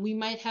 We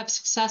might have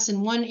success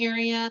in one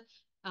area,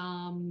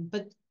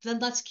 but then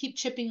let's keep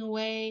chipping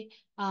away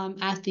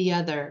at the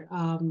other.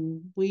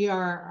 We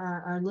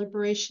are our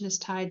liberation is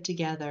tied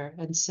together,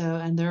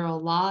 and there are a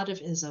lot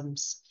of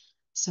isms.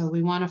 So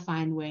we want to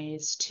find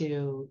ways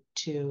to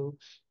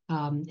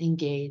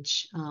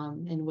engage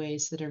in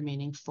ways that are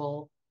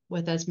meaningful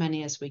with as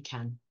many as we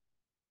can.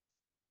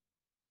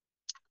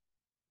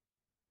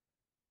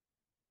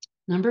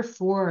 Number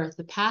 4,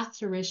 the path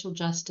to racial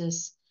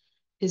justice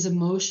is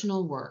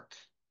emotional work.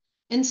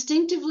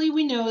 Instinctively,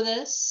 we know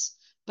this,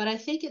 but I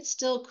think it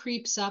still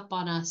creeps up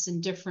on us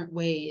in different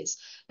ways.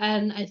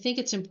 And I think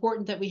it's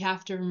important that we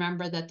have to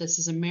remember that this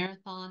is a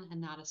marathon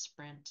and not a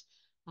sprint.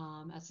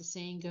 As the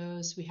saying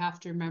goes, we have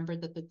to remember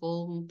that the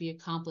goal won't be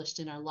accomplished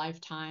in our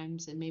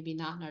lifetimes and maybe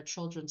not in our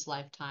children's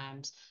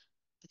lifetimes.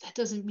 But that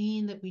doesn't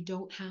mean that we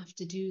don't have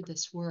to do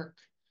this work.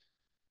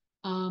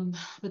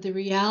 But the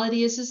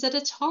reality is that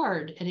it's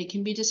hard and it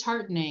can be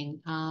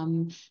disheartening.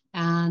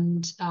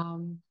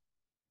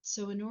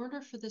 So in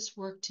order for this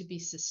work to be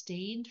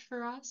sustained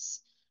for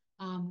us,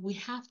 we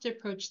have to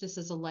approach this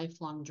as a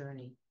lifelong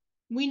journey.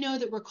 We know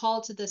that we're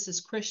called to this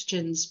as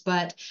Christians,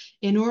 but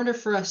in order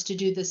for us to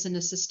do this in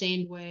a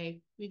sustained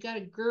way, we've got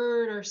to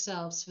gird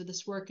ourselves for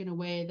this work in a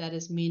way that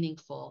is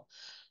meaningful.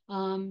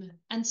 And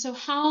so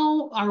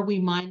how are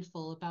we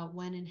mindful about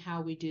when and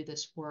how we do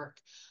this work?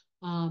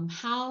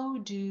 How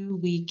do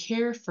we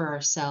care for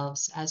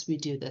ourselves as we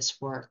do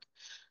this work?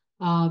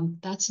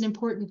 That's an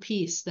important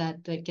piece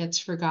that gets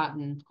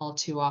forgotten all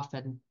too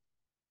often.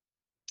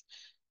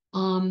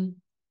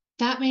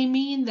 That may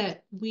mean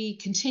that we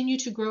continue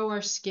to grow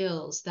our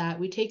skills, that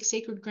we take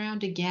sacred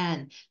ground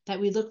again,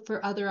 that we look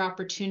for other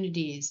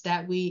opportunities,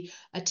 that we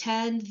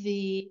attend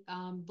the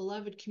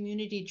beloved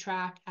community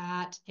track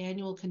at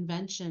annual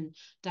convention,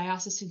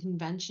 diocesan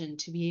convention,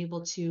 to be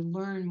able to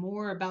learn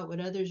more about what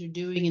others are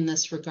doing in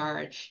this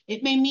regard.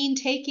 It may mean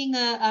taking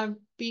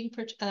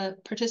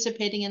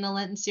participating in a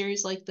Lenten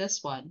series like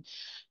this one.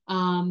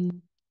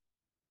 And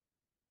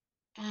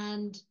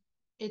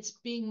it's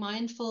being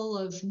mindful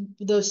of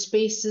those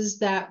spaces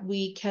that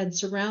we can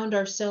surround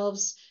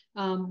ourselves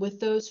with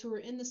those who are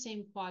in the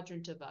same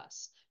quadrant of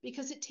us,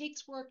 because it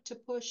takes work to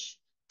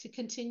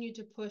continue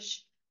to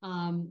push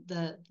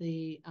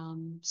the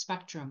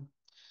spectrum.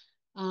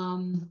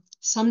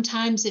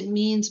 Sometimes it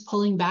means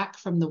pulling back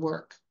from the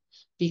work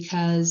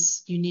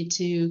because you need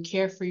to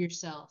care for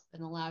yourself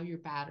and allow your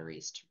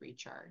batteries to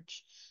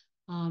recharge,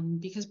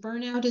 because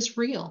burnout is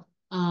real.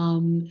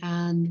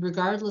 And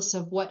regardless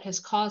of what has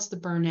caused the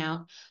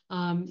burnout,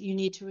 you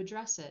need to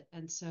address it.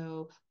 And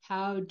so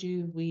how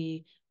do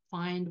we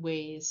find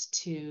ways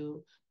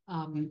to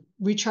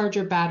recharge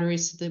our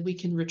batteries so that we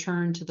can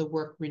return to the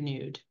work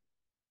renewed?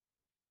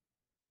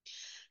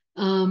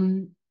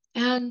 And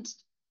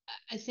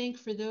I think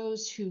for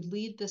those who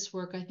lead this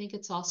work, I think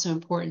it's also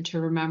important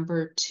to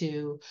remember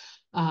to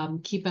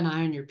keep an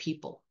eye on your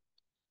people.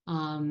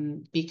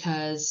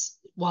 Because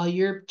while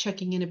you're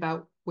checking in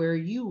about where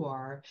you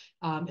are,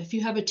 if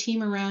you have a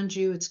team around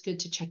you, it's good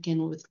to check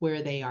in with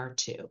where they are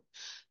too.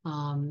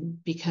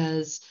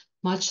 Because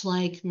much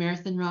like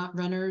marathon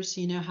runners,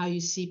 you know how you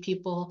see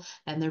people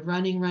and they're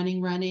running,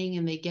 running, running,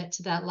 and they get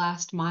to that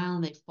last mile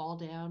and they fall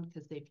down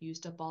because they've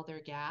used up all their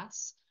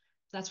gas.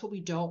 That's what we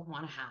don't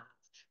want to have.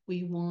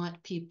 We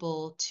want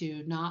people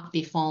to not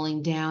be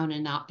falling down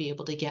and not be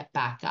able to get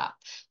back up.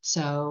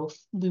 So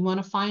we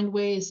want to find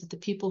ways that the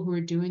people who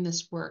are doing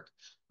this work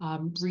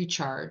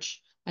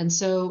recharge. And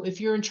so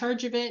if you're in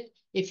charge of it,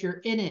 if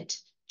you're in it,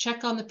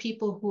 check on the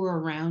people who are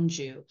around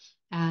you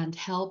and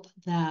help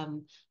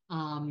them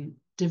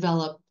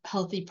develop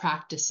healthy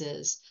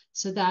practices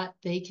so that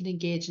they can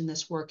engage in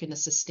this work in a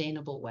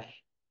sustainable way.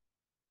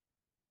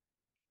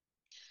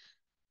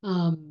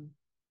 Um,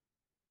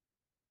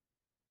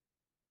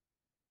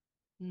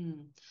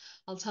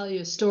 I'll tell you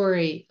a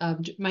story.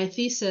 My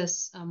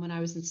thesis, when I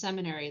was in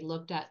seminary,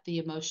 looked at the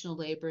emotional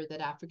labor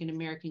that African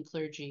American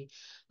clergy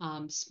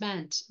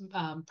spent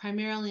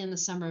primarily in the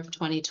summer of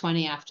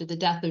 2020 after the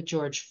death of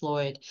George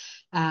Floyd,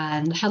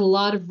 and had a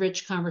lot of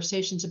rich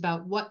conversations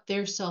about what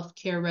their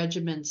self-care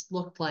regimens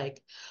looked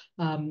like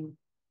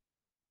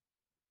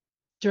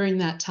during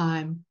that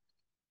time.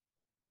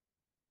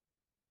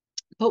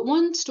 But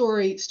one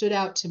story stood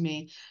out to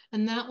me,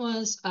 and that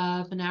was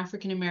of an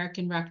African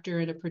American rector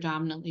at a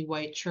predominantly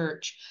white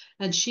church.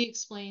 And she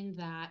explained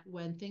that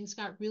when things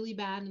got really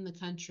bad in the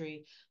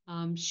country,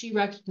 she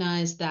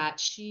recognized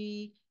that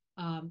she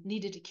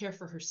needed to care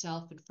for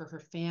herself and for her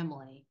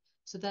family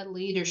so that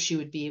later she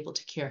would be able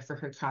to care for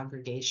her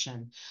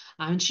congregation.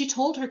 And she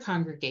told her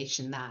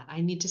congregation that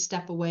I need to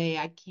step away.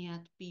 I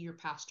can't be your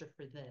pastor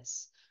for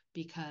this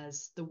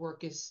because the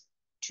work is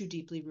too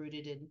deeply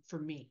rooted in for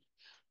me.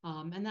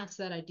 And that's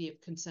that idea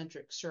of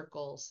concentric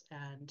circles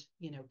and,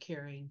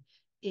 carrying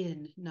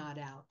in, not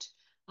out.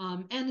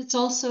 And it's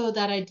also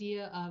that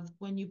idea of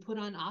when you put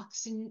on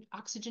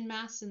oxygen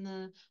masks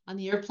on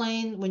the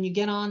airplane, when you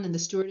get on and the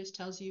stewardess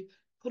tells you,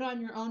 put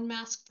on your own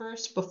mask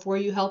first before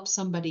you help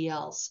somebody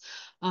else.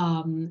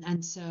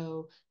 And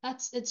so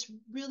it's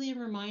really a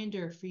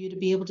reminder for you to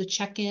be able to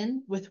check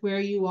in with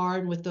where you are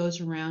and with those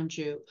around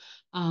you,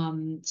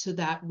 so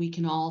that we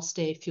can all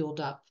stay fueled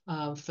up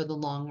for the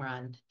long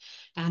run.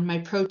 And my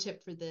pro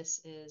tip for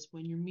this is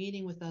when you're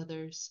meeting with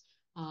others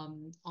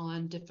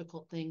on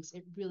difficult things,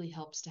 it really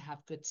helps to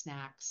have good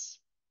snacks.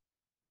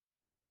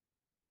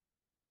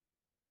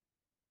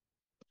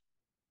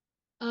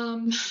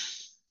 Um,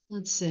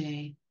 let's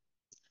see.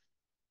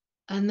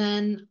 And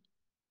then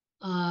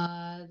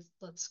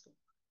let's go.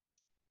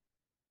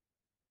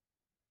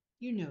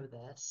 You know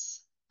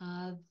this.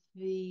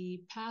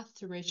 The path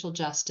to racial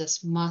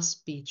justice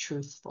must be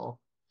truthful.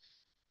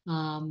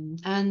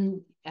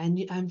 And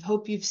I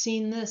hope you've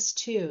seen this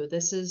too.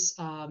 This is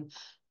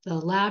the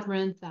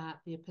labyrinth that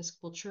the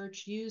Episcopal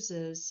Church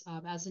uses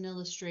as an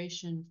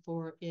illustration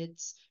for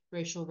its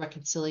racial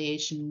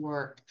reconciliation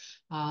work.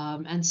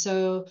 And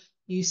so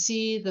you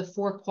see the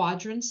four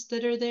quadrants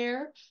that are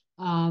there.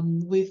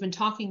 We've been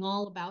talking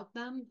all about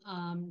them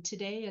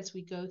today as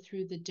we go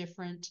through the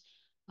different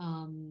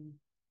um,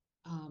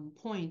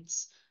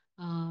 points.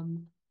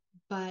 Um,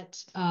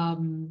 but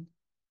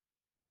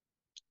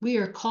we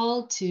are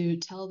called to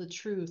tell the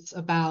truth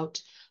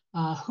about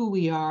who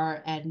we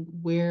are and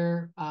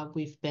where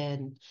we've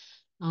been.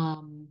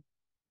 Um,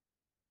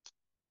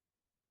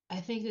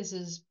 I think this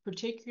is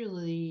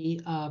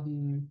particularly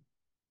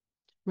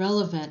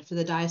relevant for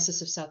the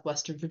Diocese of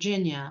Southwestern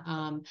Virginia,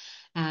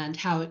 and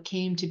how it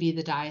came to be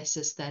the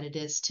diocese that it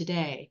is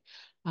today.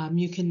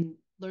 You can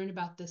learn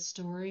about this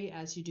story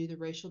as you do the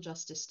Racial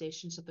Justice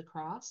Stations of the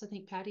Cross. I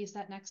think, Patty, is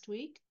that next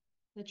week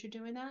that you're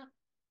doing that?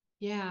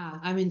 Yeah,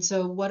 I mean,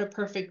 so what a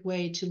perfect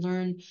way to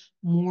learn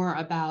more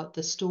about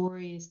the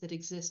stories that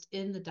exist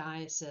in the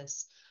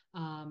diocese,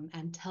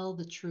 and tell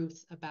the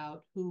truth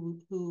about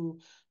who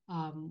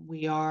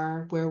we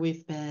are, where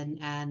we've been,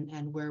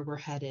 and where we're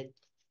headed.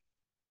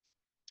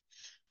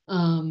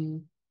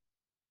 Um,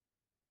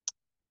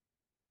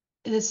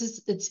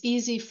 it's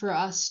easy for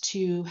us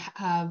to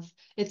have.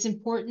 It's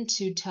important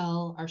to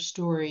tell our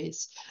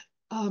stories.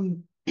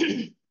 Um,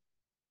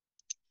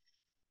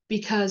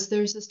 because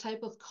there's this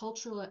type of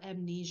cultural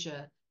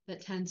amnesia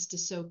that tends to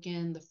soak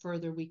in the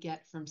further we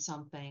get from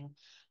something.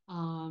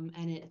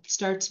 And it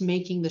starts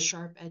making the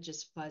sharp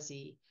edges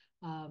fuzzy,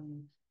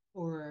 um,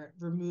 or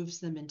removes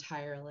them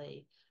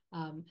entirely.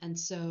 And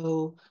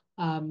so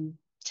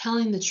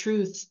telling the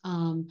truth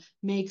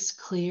makes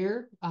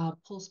clear,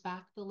 pulls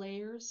back the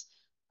layers,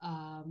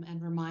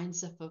 and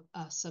reminds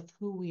us of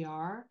who we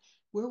are,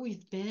 where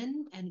we've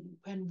been,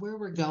 and where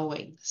we're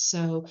going.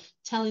 So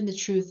telling the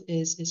truth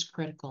is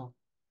critical.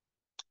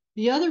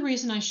 The other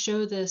reason I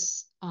show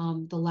this,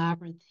 the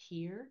labyrinth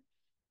here,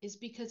 is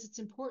because it's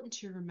important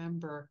to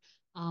remember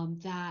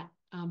that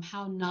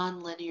how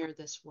nonlinear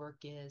this work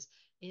is.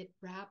 It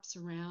wraps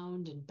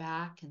around and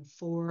back and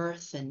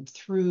forth and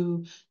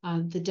through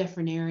the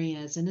different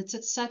areas. And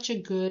it's such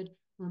a good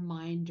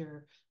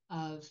reminder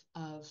of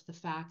the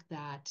fact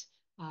that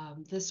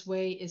this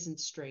way isn't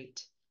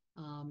straight,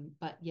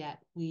 but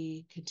yet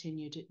we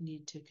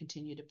need to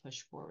continue to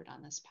push forward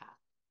on this path.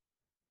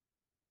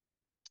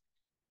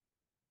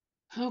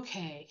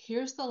 Okay,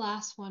 here's the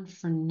last one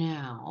for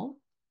now.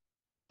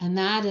 And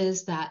that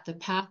is that the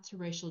path to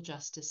racial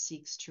justice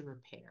seeks to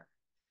repair.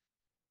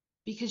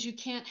 Because you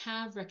can't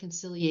have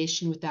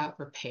reconciliation without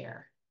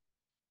repair.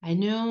 I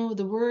know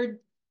the word,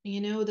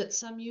 that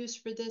some use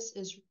for this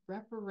is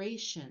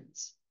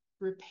reparations,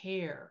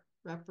 repair,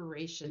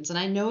 reparations. And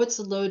I know it's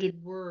a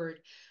loaded word,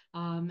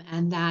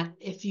 and that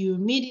if you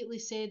immediately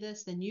say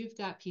this, then you've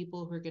got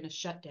people who are going to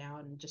shut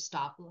down and just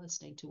stop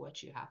listening to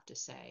what you have to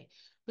say.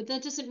 But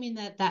that doesn't mean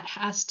that that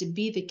has to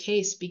be the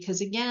case,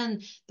 because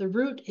again, the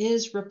root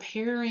is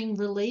repairing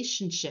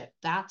relationship.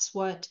 That's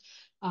what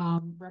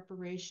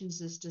reparations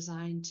is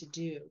designed to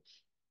do.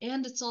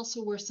 And it's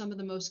also where some of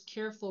the most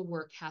careful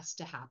work has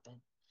to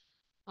happen.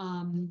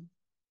 Um,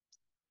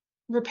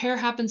 Repair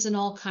happens in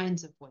all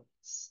kinds of ways.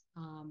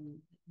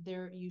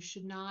 There, you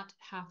should not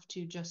have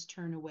to just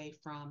turn away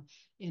from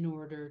in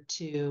order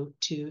to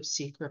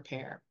seek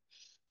repair.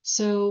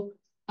 So,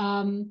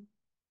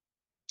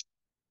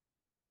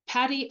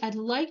 Patty, I'd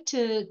like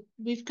to.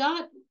 We've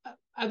got.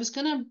 I was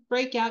going to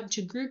break out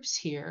into groups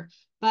here,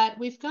 but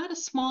we've got a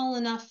small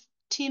enough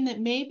team that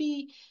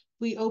maybe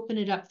we open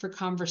it up for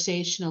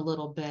conversation a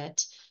little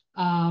bit.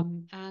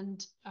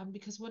 And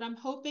because what I'm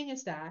hoping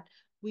is that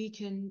we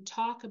can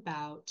talk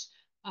about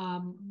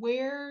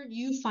where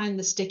you find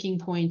the sticking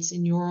points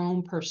in your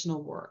own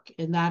personal work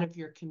and that of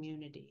your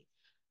community,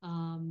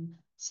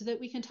 so that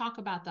we can talk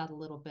about that a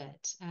little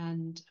bit.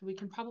 And we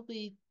can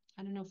probably,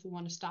 I don't know if we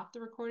want to stop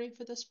the recording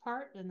for this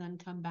part and then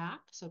come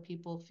back so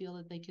people feel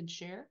that they can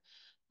share.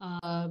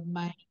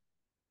 My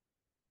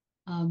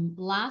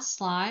last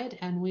slide,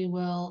 and we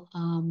will,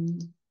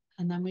 and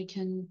then we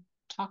can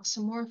talk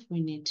some more if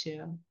we need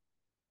to.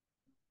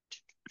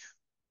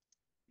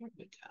 Here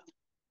we go.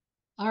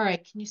 All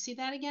right, can you see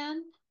that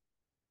again?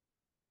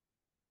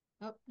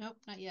 Oh, nope,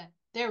 not yet.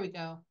 There we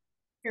go.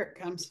 Here it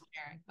comes.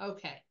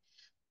 Okay.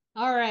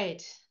 All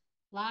right,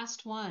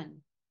 last one.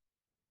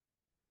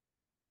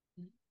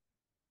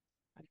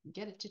 I can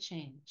get it to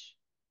change.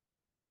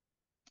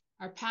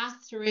 Our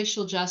path to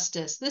racial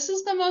justice. This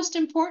is the most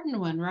important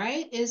one,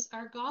 right? Is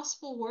our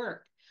gospel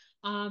work.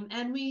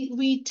 And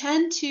we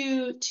tend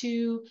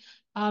to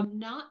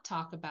not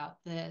talk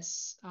about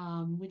this.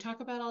 We talk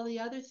about all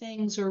the other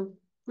things or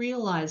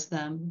realize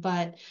them,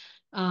 but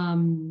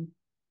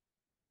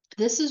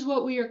this is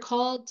what we are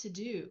called to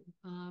do.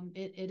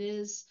 It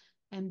is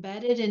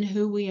embedded in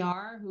who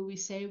we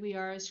say we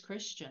are as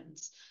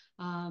Christians.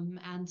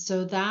 And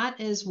so that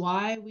is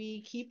why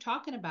we keep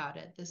talking about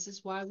it. This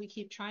is why we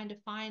keep trying to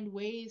find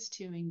ways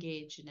to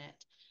engage in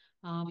it.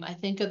 I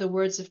think of the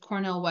words of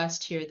Cornel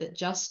West here, that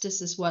justice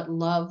is what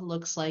love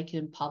looks like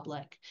in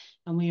public.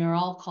 And we are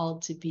all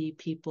called to be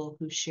people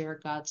who share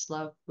God's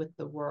love with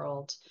the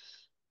world.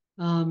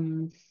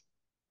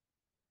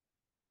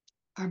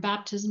 Our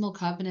baptismal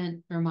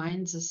covenant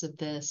reminds us of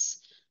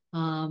this,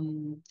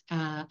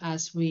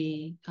 as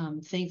we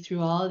think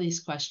through all of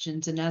these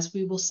questions. And as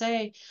we will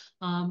say,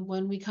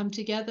 when we come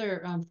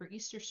together for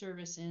Easter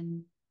service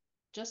in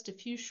just a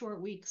few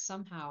short weeks,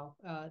 somehow,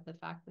 the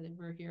fact that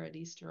we're here at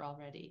Easter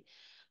already.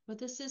 But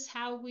this is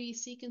how we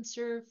seek and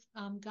serve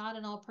God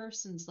in all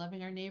persons,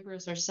 loving our neighbor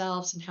as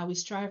ourselves, and how we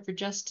strive for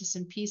justice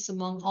and peace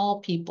among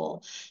all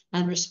people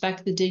and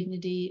respect the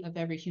dignity of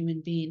every human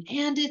being.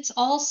 And it's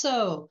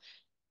also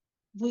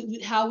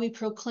how we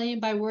proclaim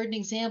by word and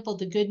example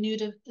the good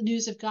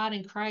news of God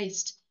in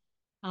Christ,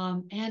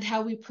 and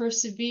how we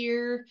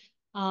persevere.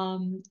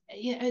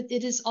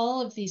 It is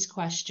all of these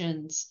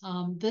questions.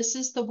 This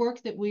is the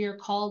work that we are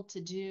called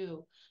to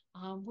do.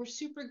 We're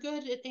super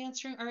good at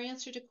answering our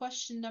answer to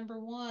question number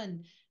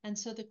one. And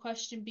so the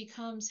question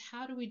becomes,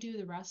 how do we do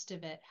the rest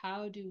of it?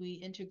 How do we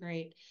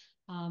integrate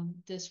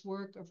this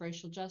work of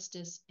racial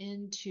justice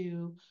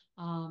into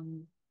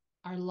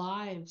our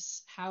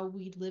lives, how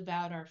we live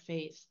out our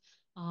faith?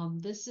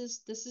 This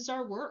is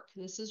our work.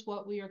 This is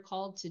what we are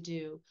called to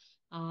do,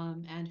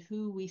 and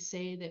who we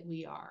say that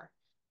we are.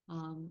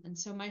 And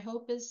so my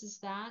hope is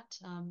that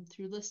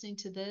through listening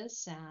to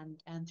this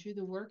and through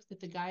the work that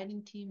the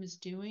guiding team is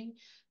doing,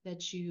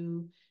 that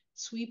you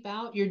sweep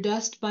out your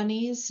dust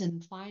bunnies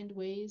and find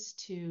ways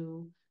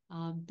to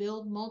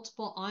build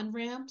multiple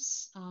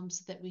on-ramps,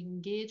 so that we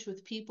engage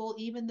with people,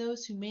 even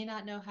those who may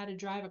not know how to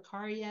drive a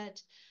car yet.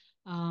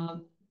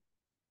 Um,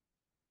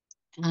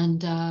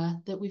 and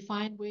that we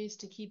find ways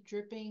to keep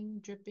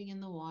dripping in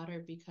the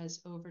water,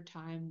 because over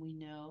time we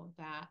know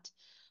that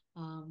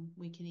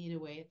we can eat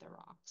away at the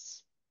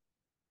rocks.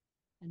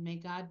 And may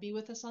God be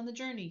with us on the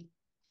journey.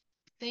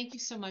 Thank you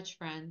so much,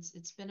 friends.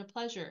 It's been a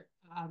pleasure.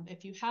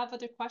 If you have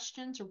other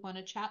questions or want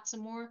to chat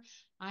some more,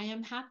 I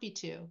am happy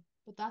to.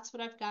 But that's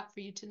what I've got for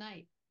you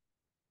tonight.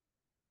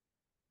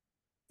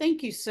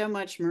 Thank you so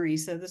much,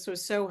 Marisa. This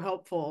was so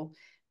helpful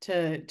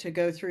to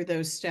go through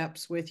those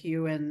steps with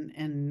you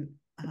and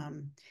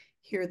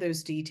hear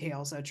those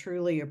details. I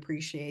truly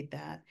appreciate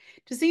that.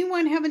 Does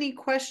anyone have any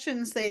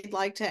questions they'd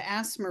like to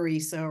ask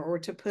Marisa or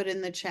to put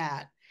in the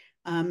chat?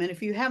 And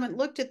if you haven't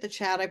looked at the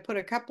chat, I put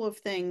a couple of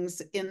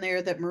things in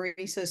there that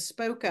Marisa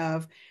spoke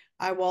of.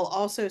 I will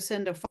also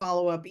send a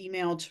follow-up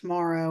email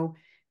tomorrow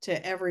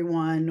to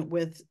everyone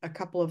with a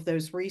couple of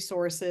those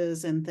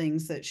resources and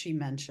things that she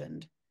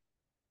mentioned.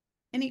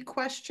 Any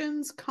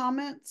questions,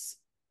 comments?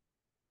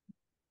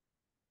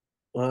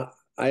 I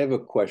have a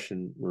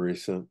question,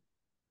 Marisa.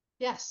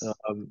 Yes.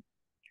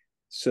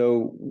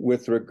 So,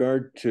 with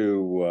regard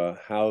to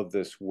how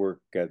this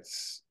work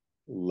gets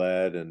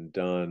led and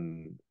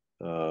done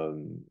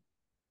um,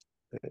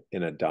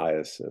 in a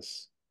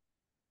diocese,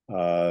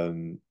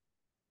 um,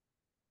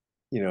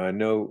 I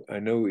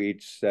know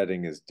each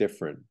setting is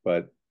different,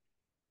 but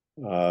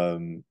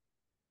um,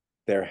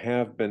 there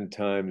have been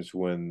times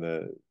when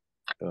the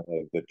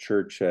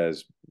church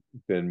has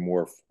been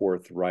more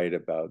forthright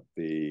about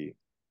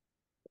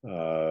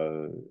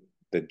uh,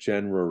 the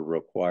general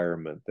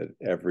requirement that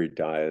every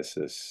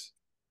diocese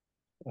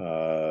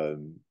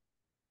um,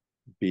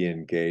 be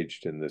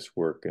engaged in this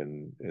work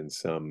in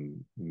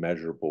some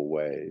measurable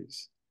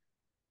ways.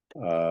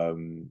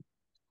 Um,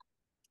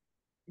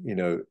 you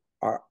know,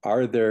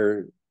 are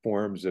there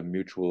forms of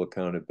mutual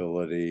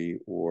accountability,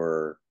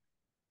 or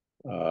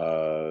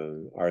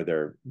are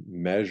there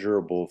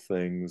measurable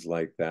things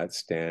like that,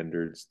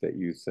 standards that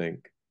you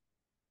think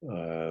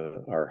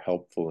are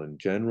helpful in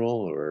general,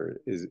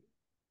 or is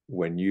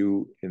when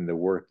you in the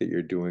work that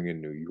you're doing in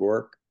New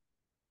York,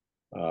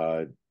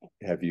 uh,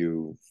 have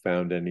you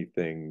found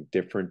anything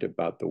different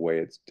about the way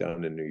it's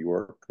done in New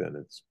York than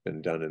it's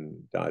been done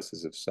in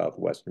Diocese of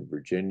Southwestern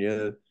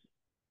Virginia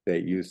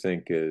that you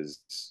think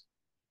is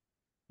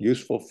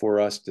useful for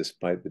us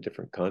despite the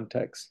different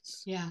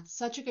contexts? Yeah,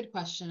 such a good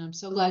question. I'm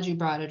so glad you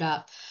brought it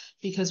up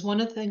because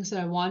one of the things that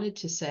I wanted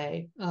to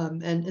say,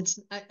 and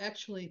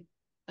actually,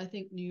 I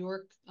think New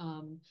York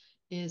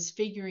is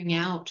figuring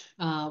out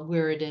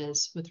where it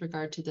is with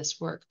regard to this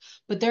work.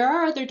 But there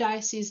are other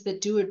dioceses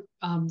that do it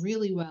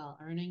really well,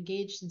 are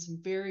engaged in some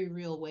very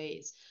real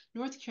ways.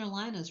 North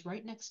Carolina is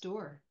right next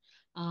door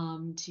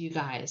to you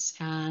guys,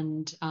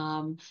 and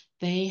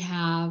they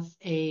have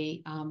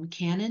a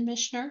canon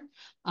missioner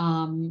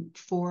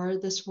for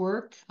this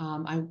work.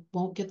 I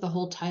won't get the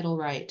whole title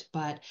right,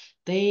 but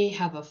they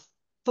have a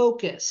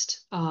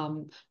focused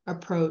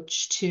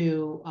approach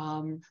to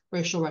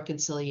racial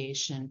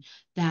reconciliation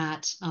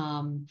that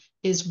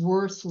is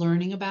worth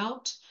learning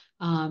about.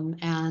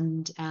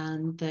 And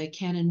the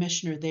canon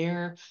missioner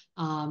there,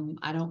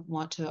 I don't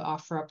want to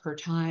offer up her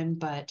time,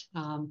 but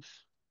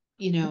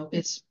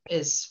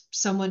is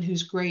someone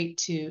who's great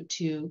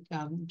to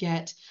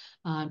get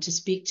to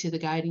speak to the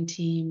guiding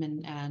team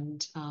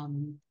and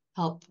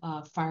help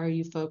fire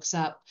you folks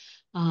up.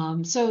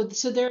 So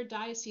there are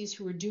dioceses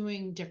who are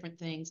doing different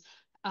things.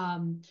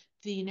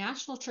 The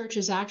National Church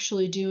is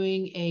actually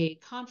doing a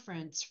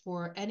conference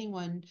for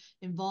anyone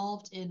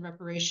involved in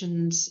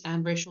reparations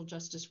and racial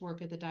justice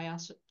work at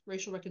the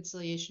racial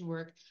reconciliation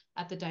work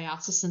at the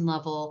diocesan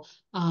level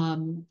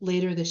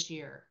later this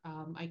year.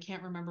 I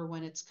can't remember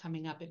when it's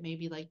coming up. It may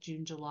be like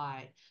June,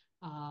 July.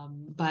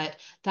 But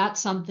that's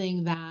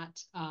something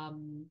that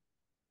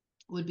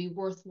would be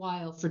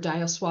worthwhile for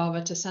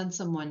Diosuava to send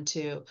someone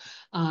to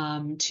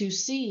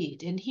see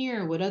and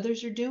hear what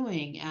others are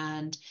doing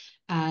and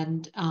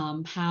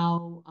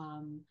how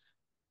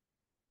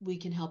we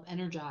can help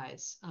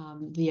energize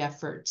the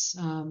efforts.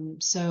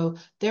 So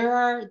there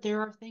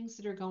are things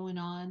that are going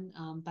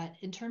on, but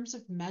in terms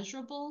of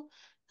measurable,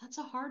 that's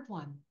a hard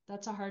one.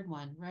 That's a hard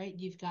one, right?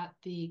 You've got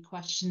the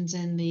questions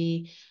in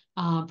the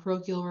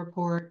parochial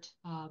report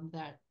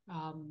that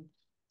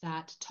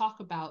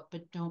talk about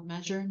but don't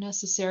measure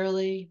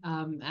necessarily.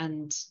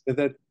 And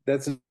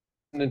That's an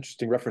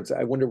interesting reference.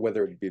 I wonder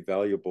whether it'd be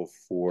valuable,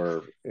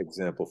 for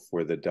example,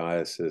 for the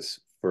diocese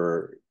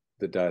to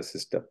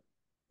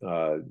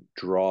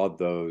draw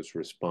those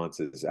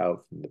responses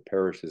out from the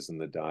parishes in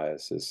the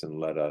diocese and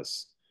let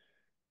us,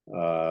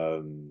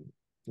 um,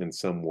 in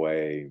some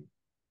way,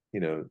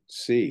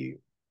 see,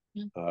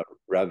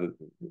 rather,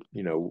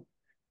 you know,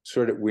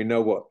 sort of, we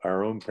know what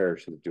our own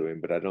parish is doing,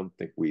 but I don't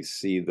think we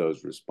see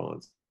those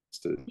responses.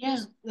 yeah,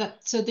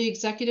 so the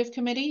executive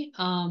committee,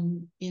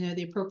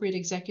 the appropriate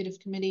executive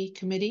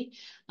committee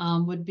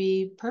would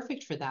be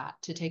perfect for that,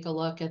 to take a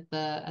look at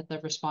the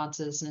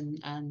responses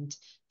and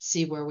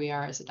see where we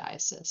are as a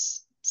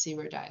diocese, see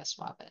where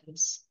Dioswab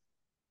is.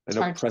 I It's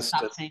know hard to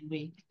stop saying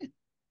we.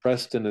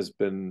 Preston has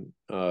been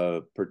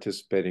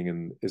participating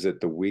in, is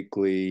it the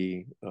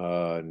weekly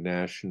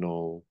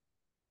national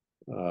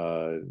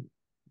uh,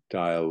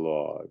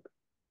 dialogue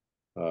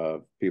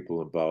of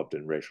people involved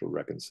in racial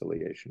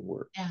reconciliation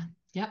work? Yeah.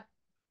 Yep.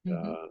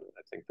 Mm-hmm.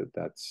 I think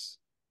that's,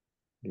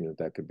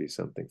 that could be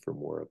something for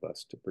more of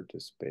us to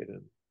participate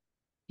in.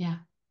 Yeah.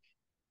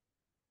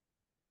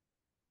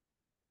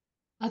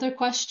 Other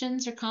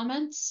questions or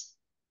comments?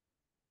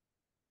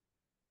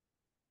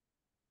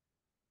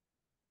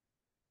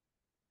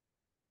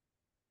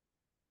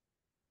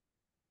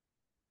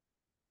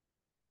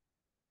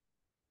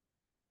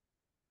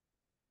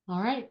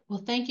 All right.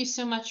 Well, thank you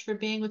so much for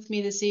being with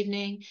me this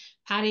evening.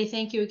 Patty,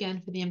 thank you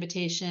again for the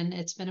invitation.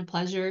 It's been a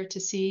pleasure to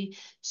see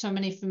so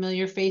many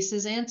familiar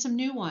faces and some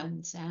new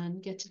ones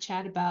and get to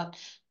chat about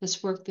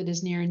this work that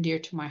is near and dear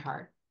to my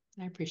heart.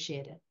 I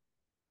appreciate it.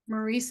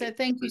 Marisa,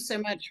 thank you so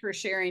much for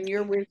sharing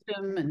your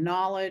wisdom and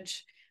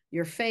knowledge,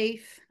 your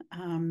faith,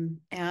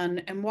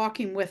 and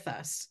walking with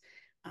us.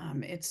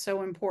 It's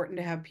so important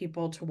to have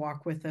people to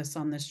walk with us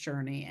on this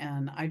journey,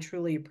 and I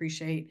truly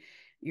appreciate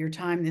your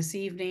time this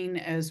evening,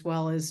 as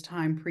well as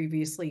time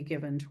previously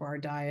given to our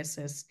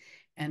diocese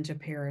and to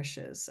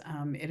parishes.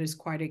 It is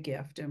quite a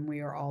gift, and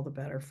we are all the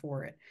better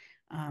for it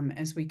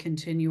as we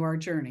continue our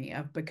journey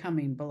of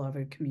becoming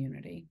beloved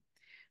community.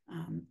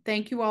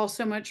 Thank you all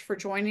so much for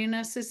joining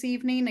us this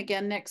evening.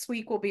 Again, next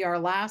week will be our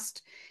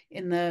last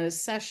in the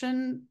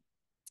session,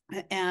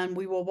 and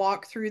we will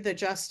walk through the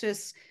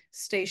Justice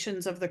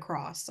Stations of the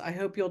Cross. I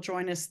hope you'll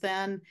join us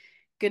then.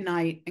 Good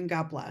night, and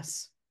God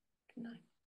bless. Good night.